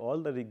by all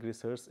the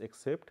regressors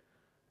except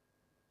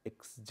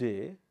x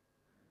j.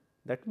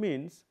 That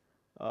means,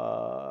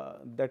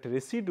 that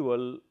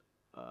residual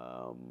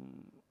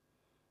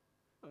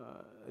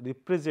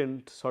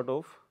represent sort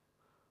of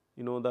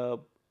the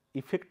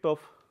effect of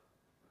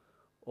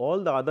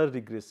all the other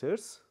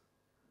regressors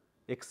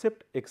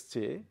except x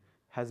j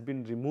has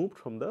been removed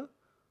from the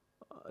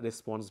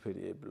response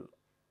variable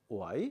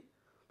y,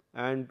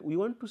 and we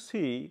want to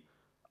see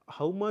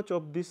how much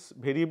of this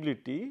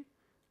variability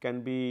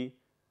can be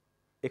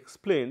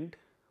explained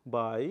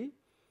by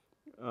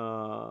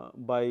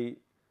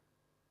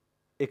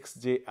x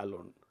j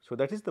alone. So,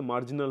 that is the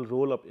marginal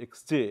role of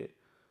x j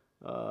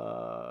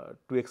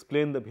to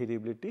explain the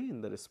variability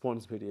in the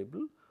response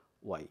variable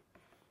y.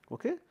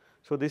 Okay.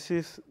 So, this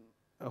is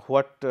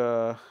what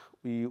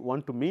we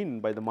want to mean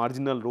by the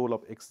marginal role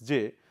of x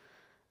j.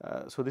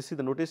 So, this is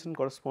the notation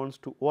corresponds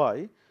to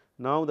y.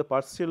 Now, the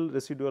partial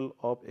residual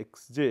of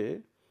x j,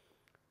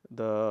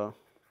 the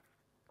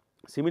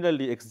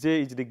similarly x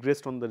j is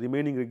regressed on the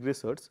remaining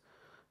regressors.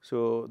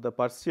 So, the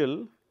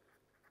partial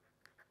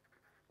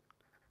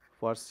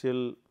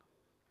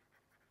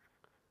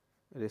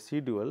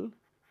residual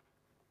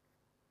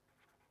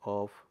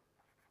of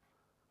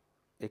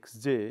x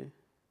j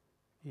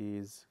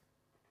is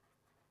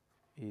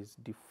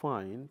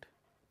defined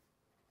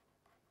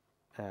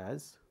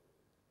as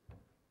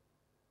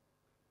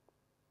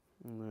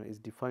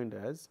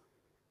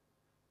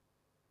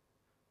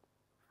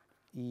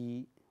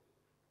E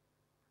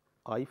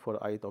I for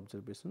ith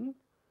observation,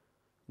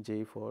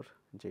 j for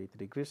jth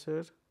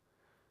regressor.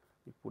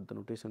 We put the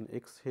notation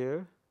x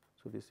here.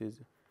 So, this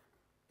is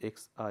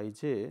x I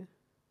j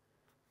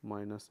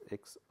minus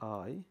x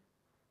I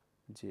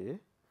j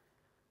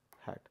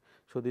hat.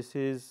 So, this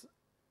is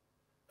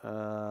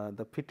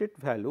the fitted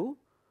value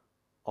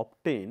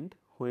obtained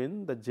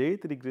when the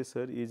jth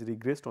regressor is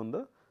regressed on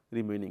the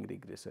remaining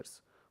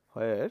regressors,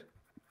 where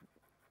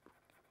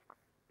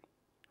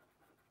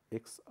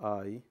x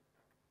I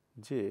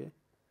j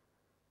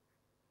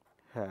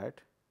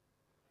hat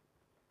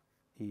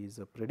is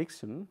a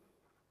prediction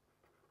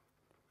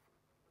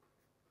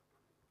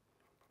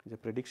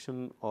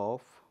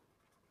of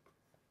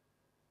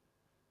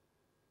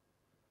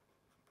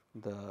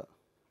the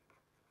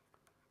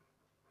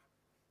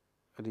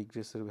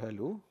regressor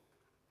value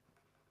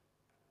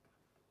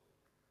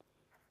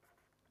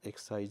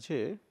x I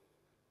j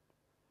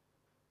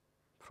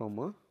from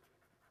a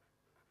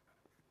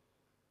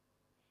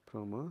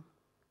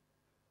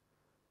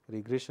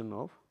regression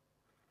of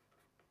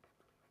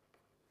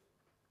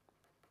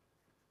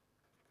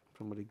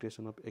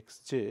x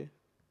j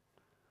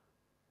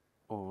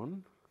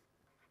on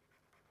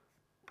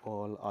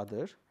all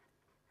other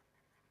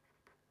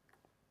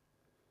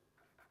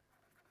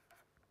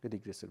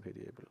regressor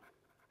variable.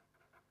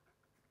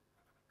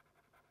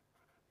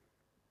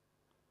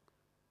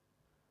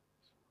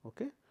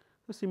 Okay.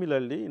 So,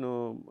 similarly,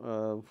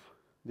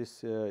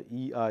 this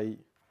E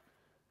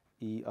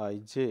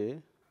I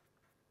j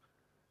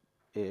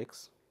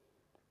x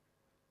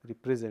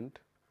represent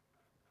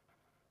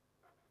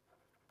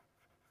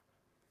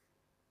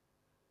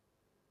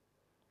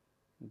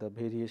the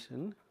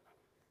variation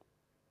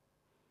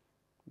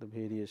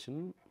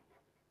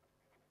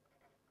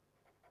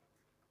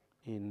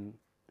in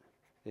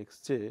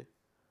x j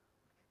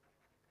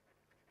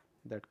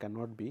that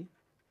cannot be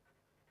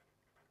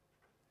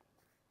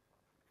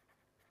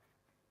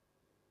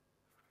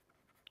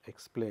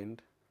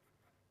explained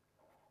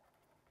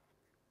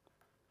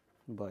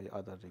by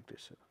other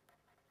regressor.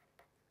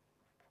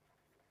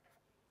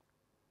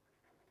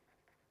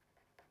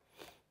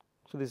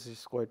 So, this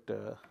is quite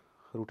a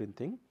routine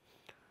thing.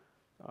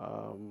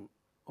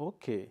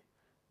 Okay.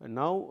 And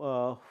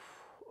now,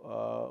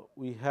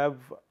 we have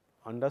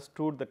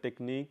understood the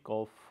technique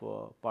of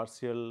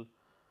partial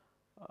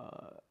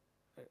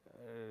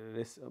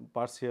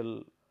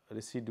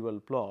residual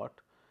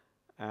plot,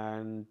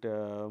 and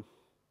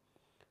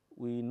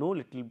we know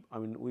little, I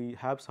mean we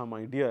have some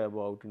idea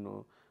about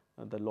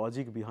the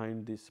logic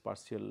behind this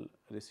partial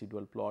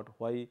residual plot,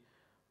 why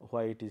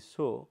it is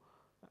so.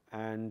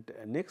 And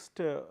next,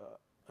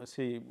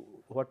 see,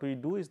 what we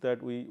do is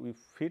that we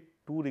fit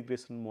two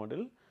regression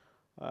model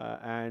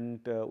and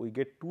we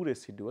get two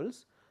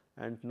residuals,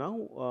 and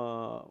now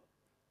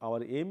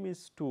our aim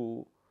is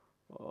to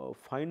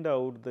find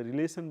out the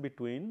relation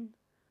between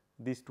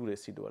these two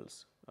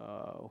residuals,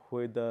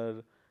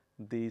 whether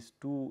these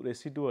two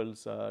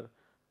residuals are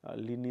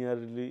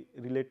linearly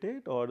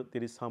related or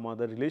there is some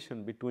other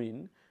relation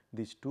between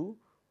these two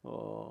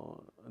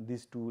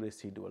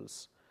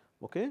residuals.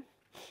 Okay.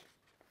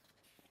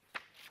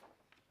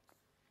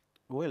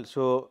 Well,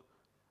 so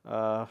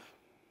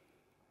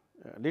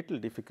little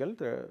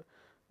difficult.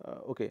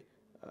 Okay,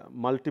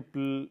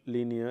 multiple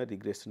linear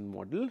regression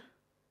model.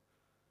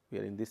 We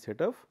are in this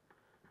setup,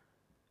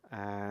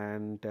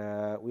 and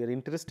we are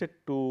interested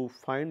to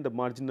find the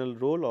marginal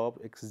role of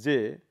x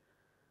j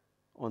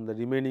on the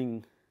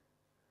remaining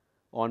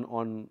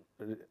on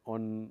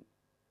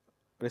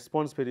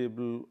response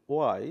variable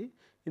y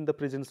in the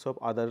presence of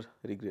other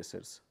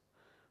regressors.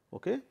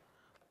 Okay.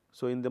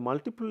 So, in the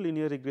multiple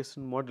linear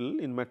regression model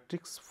in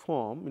matrix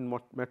form, in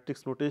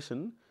matrix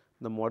notation,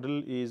 the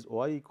model is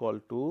y equal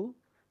to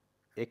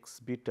x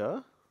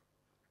beta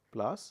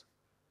plus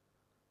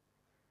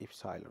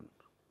epsilon.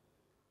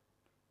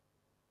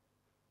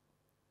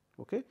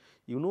 Okay.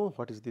 You know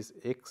what is this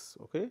x,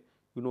 okay?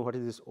 You know what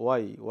is this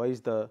y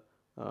is the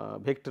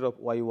vector of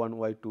y 1,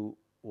 y 2,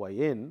 y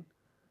n,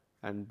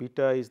 and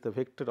beta is the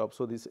vector of.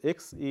 So, this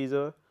x is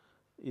a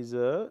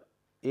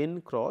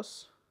n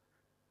cross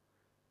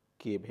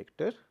k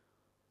vector,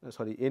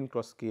 sorry, n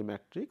cross k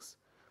matrix,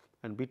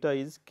 and beta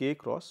is k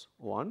cross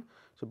 1.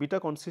 So, beta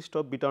consists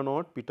of beta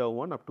naught, beta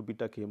 1 up to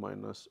beta k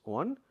minus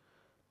 1,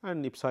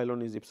 and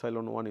epsilon is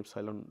epsilon 1,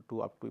 epsilon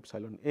 2 up to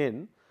epsilon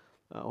n.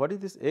 What is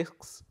this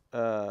x?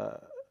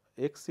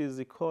 X is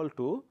equal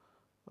to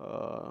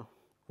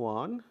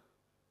 1,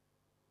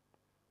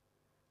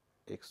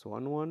 x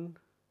 1 1,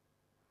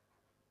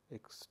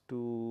 x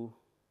 2,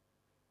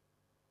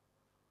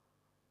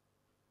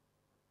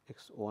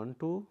 x 1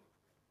 2,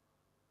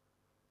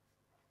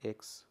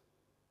 x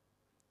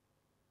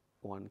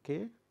 1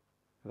 k,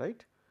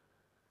 right,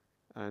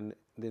 and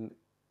then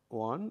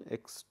 1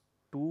 x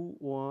 2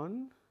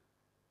 1.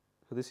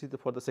 So, this is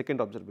for the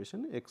second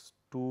observation, x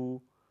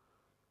 2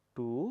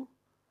 2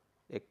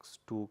 x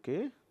 2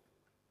 k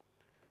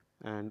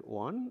and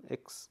 1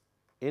 x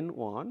n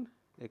 1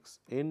 x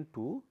n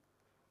 2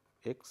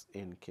 x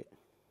n k.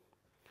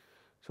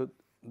 So,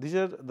 these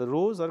are the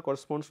rows are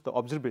corresponds to the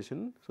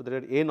observation. So,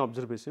 there are n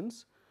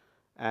observations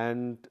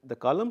and the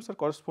columns are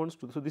corresponds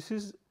to. So, this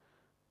is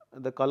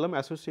the column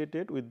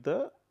associated with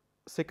the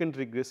second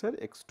regressor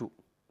x 2.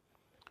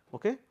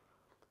 Okay.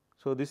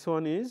 So, this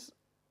one is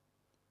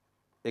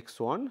x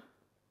 1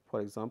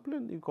 for example,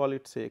 and you call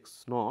it say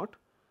x naught,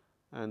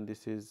 and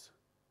this is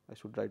I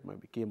should write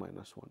maybe k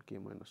minus 1, k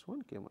minus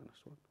 1, k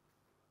minus 1,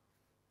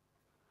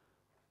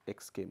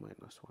 x k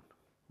minus 1.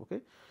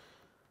 Okay.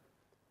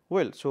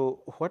 Well,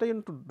 so what I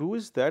want to do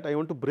is that I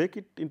want to break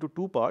it into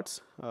two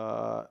parts.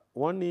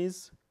 One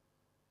is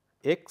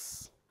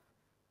x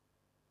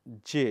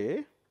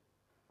j.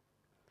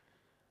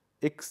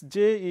 X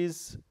j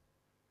is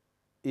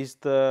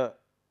the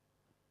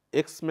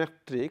x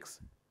matrix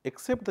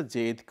except the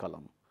jth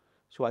column.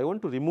 So, I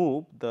want to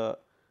remove the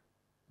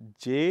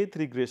jth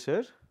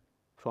regressor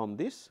from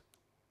this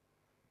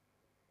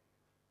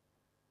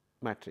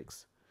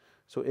matrix.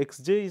 So, x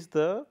j is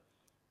the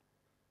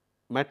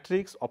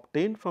matrix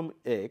obtained from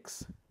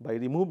X by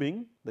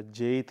removing the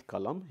jth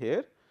column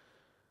here.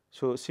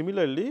 So,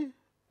 similarly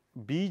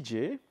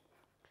Bj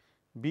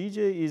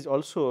is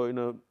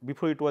also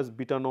before it was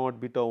beta naught,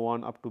 beta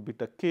 1 up to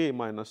beta k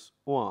minus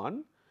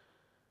 1.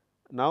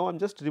 Now, I am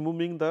just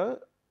removing the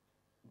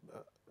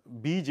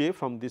Bj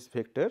from this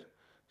vector.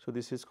 So,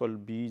 this is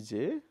called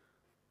Bj.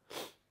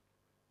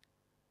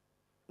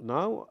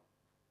 Now,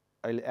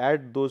 I will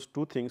add those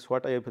two things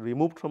what I have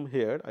removed from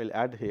here I will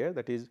add here,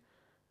 that is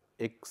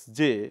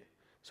xj.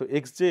 So,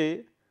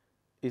 xj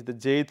is the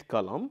jth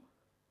column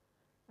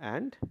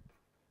and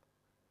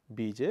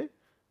bj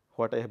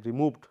what I have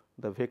removed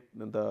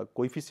the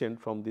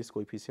coefficient from this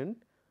coefficient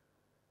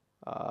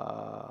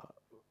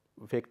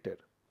vector,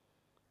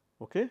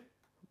 okay,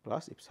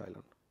 plus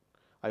epsilon.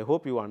 I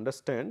hope you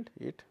understand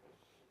it.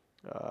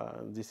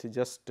 This is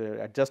just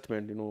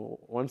adjustment,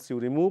 once you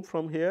remove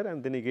from here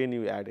and then again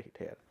you add it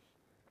here.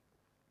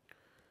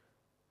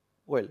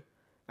 Well,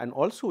 and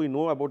also we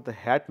know about the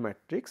hat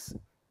matrix.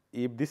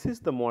 If this is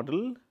the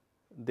model,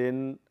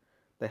 then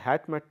the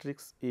hat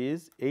matrix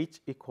is H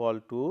equal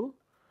to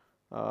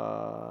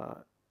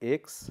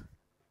x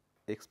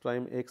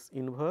prime x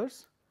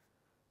inverse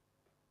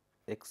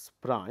x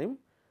prime,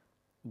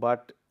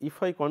 but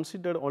if I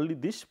consider only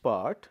this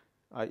part,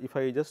 if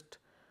I just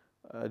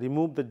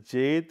remove the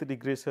jth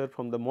regressor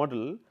from the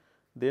model,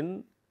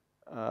 then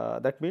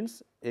that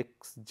means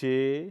x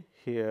j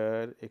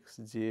here, x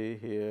j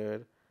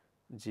here,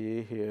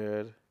 j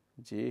here,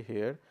 j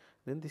here,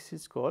 then this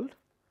is called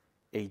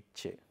h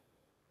j.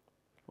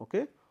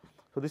 Okay.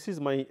 So, this is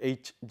my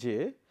h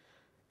j.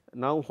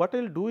 Now, what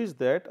I will do is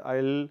that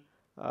I will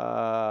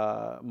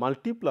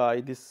multiply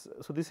this.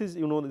 So, this is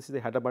this is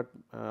the Hadamard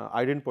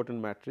idempotent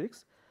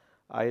matrix.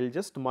 I will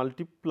just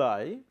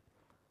multiply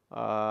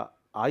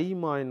I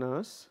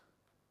minus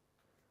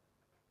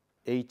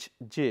h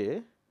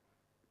j,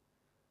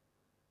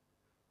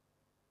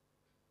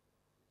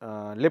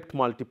 left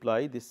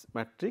multiply this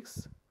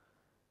matrix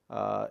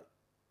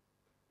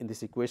in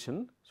this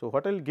equation. So,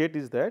 what I will get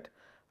is that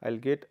I will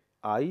get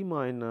I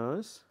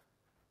minus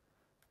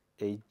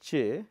h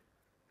j,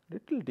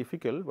 little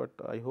difficult, but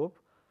I hope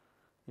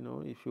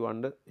if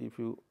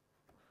you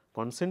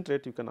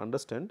concentrate you can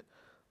understand.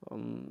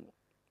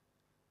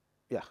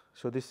 Yeah.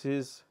 So, this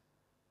is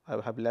I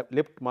have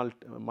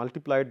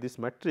multiplied this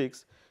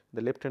matrix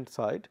the left hand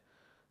side.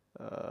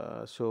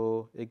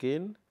 So,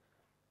 again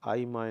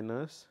I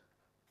minus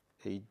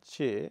h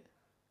j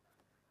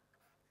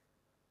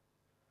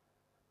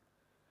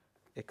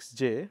x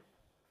j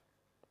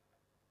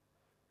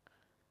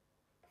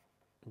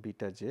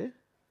beta j.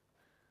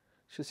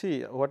 So,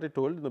 see what I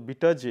told, the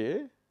beta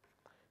j,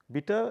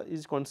 beta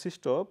is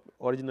consist of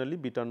originally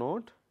beta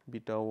naught,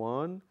 beta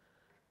 1,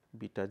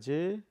 beta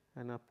j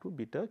and up to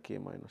beta k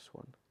minus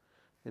 1.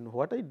 And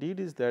what I did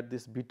is that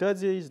this beta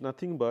j is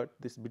nothing but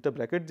this beta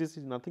bracket j is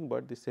nothing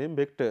but the same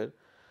vector,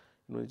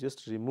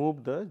 just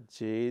remove the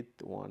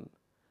jth one.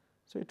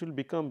 So, it will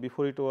become,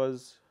 before it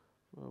was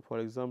for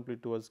example,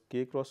 it was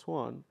k cross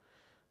 1,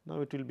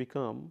 now it will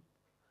become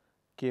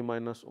k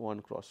minus 1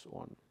 cross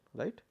 1,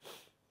 right.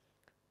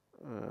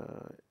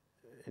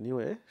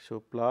 Anyway, so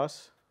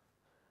plus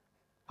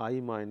I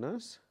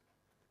minus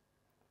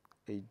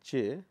h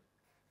j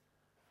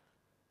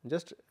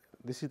just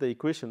this is the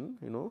equation,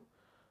 you know,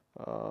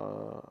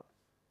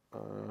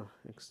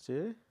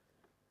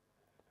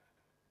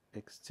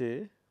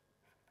 xj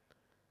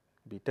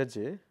beta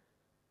j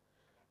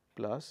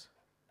plus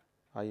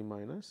I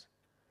minus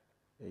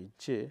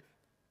hj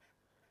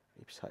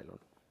epsilon.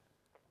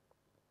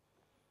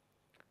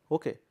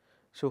 Okay.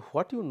 So,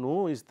 what you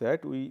know is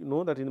that we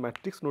know that in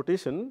matrix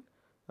notation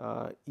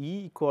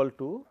E equal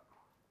to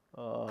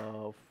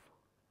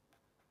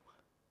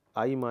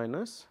I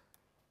minus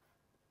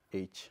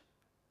h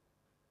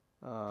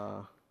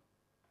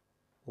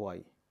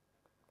y,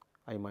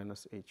 I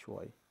minus h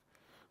y.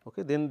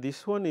 Okay. Then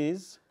this one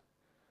is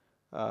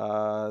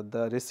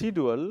the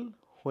residual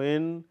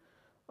when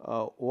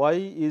y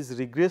is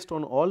regressed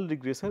on all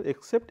regressor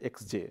except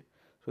x j.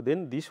 So,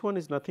 then this one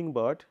is nothing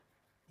but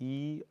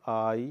E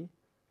I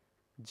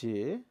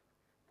j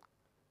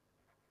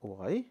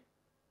y,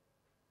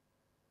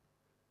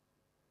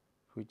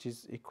 which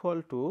is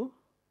equal to,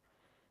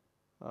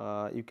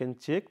 you can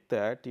check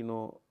that, you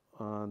know,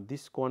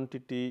 this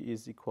quantity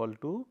is equal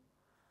to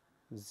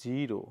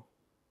 0.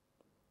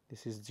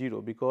 This is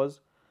 0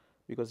 because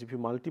if you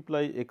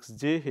multiply x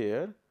j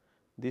here,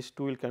 these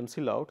two will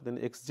cancel out, then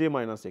x j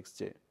minus x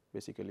j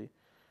basically,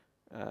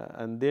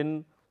 and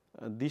then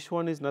this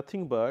one is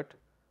nothing but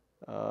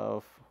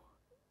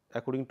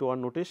according to our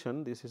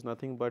notation, this is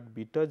nothing but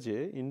beta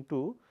j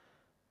into,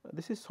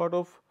 this is sort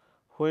of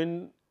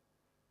when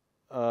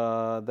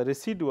the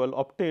residual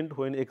obtained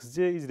when x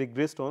j is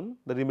regressed on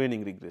the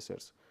remaining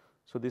regressors.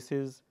 So, this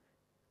is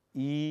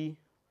E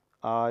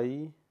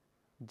I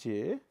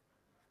j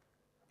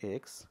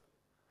x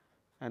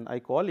and I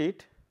call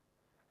it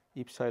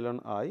epsilon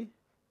I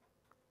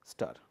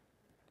star.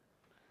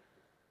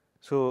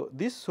 So,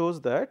 this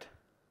shows that,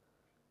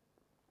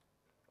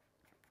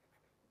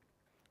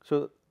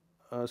 so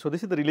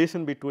this is the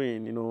relation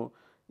between, you know,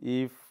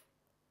 if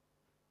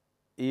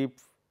the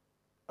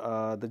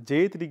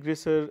jth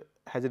regressor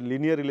has a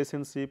linear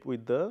relationship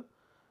with the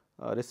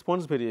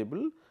response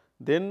variable,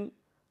 then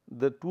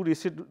the two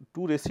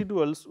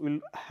residuals will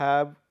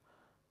have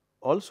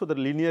also the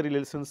linear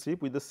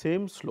relationship with the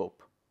same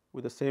slope,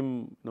 with the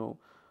same, you know,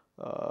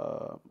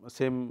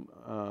 same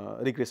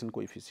regression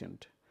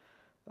coefficient.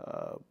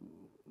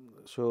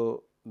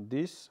 So,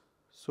 this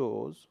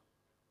shows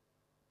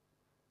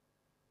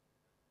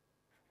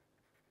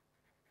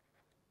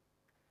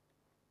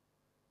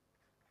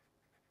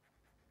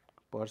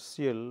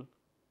partial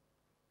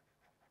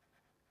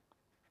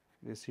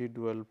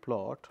residual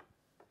plot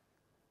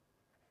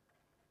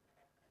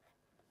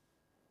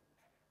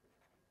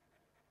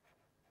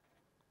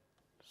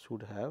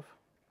should have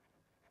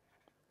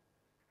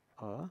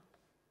a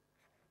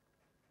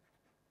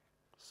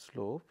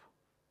slope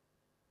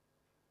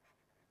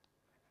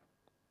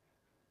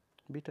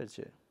beta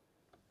j.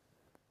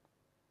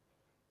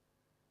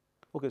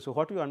 Okay, so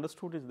what we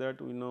understood is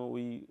that we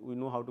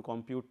know how to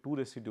compute two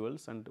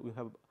residuals, and we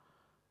have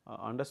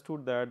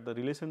understood that the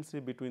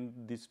relationship between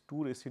these two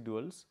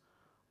residuals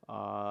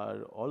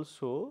are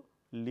also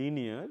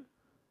linear.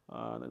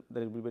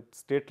 There will be a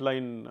straight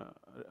line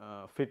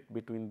fit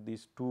between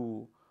these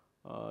two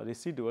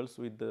residuals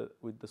with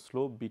the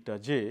slope beta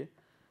j.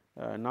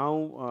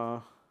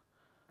 Now,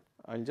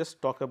 I will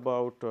just talk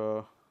about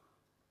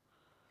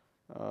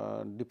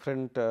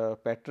different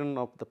pattern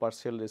of the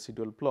partial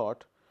residual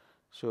plot.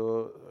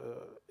 So,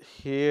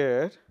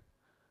 here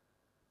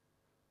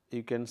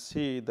you can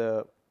see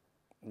the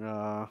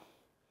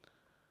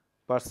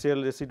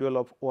partial residual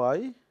of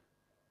y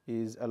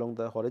is along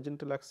the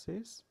horizontal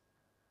axis,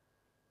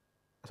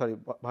 sorry,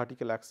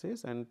 vertical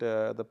axis, and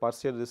the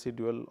partial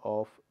residual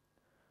of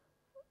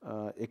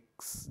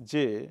x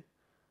j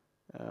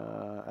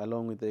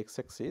along with the x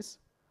axis,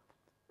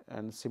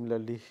 and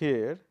similarly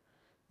here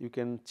you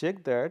can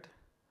check that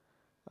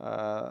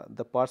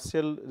the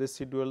partial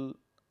residuals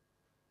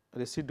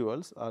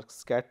are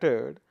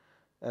scattered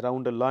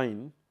around a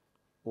line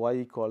y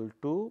equal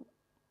to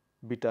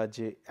beta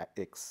j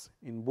x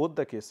in both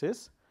the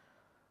cases,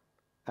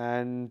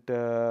 and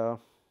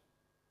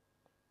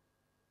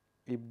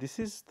if this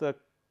is the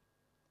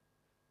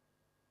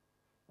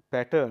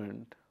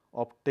pattern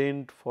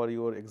obtained for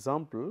your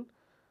example,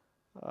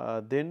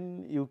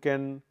 then you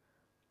can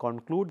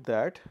conclude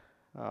that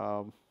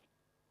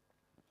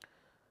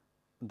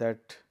there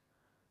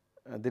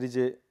is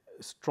a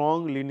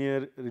strong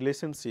linear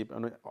relationship,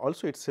 and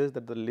also it says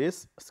that the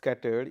less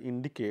scattered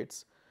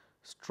indicates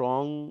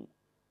strong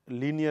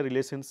linear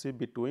relationship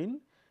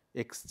between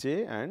x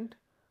j and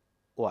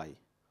y.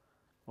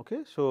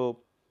 Okay. So,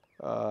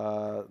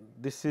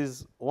 this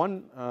is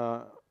one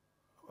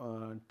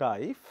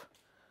type.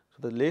 So,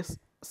 the less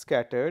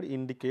scattered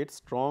indicates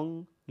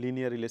strong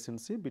linear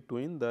relationship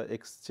between the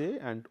x j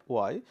and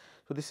y.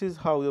 So, this is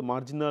how the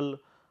marginal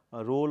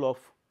role of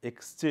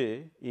x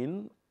j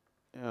in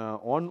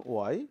on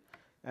y,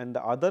 and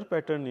the other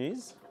pattern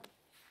is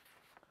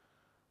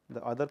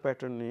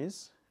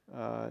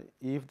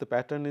if the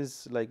pattern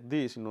is like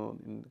this, you know,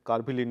 in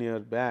curvilinear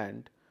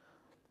band,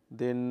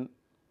 then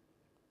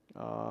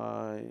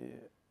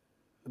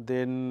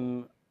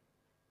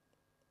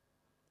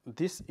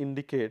this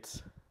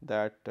indicates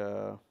that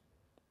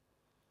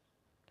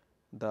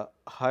the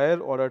higher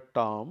order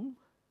term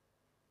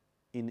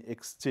in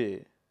x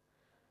j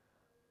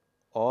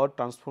or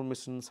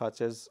transformation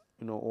such as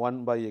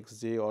 1 by x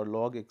j or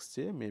log x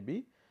j may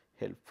be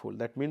helpful.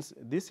 That means,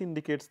 this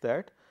indicates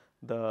that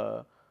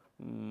the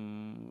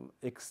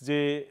x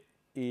j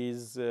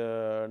is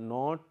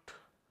not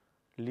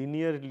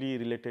linearly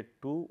related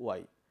to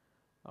y.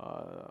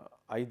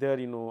 Either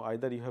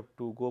either you have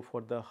to go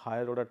for the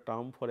higher order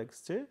term for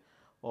x j,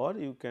 or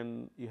you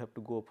have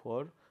to go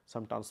for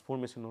some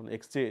transformation on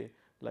x j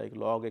like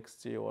log x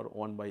j or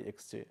 1 by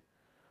x j.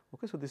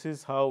 Okay, so this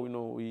is how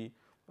we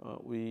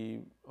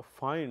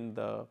find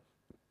the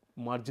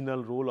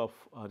marginal role of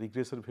a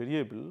regressor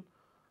variable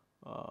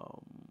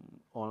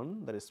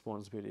on the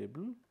response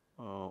variable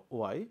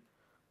y,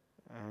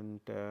 and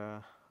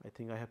I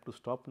think I have to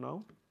stop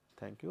now.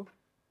 Thank you.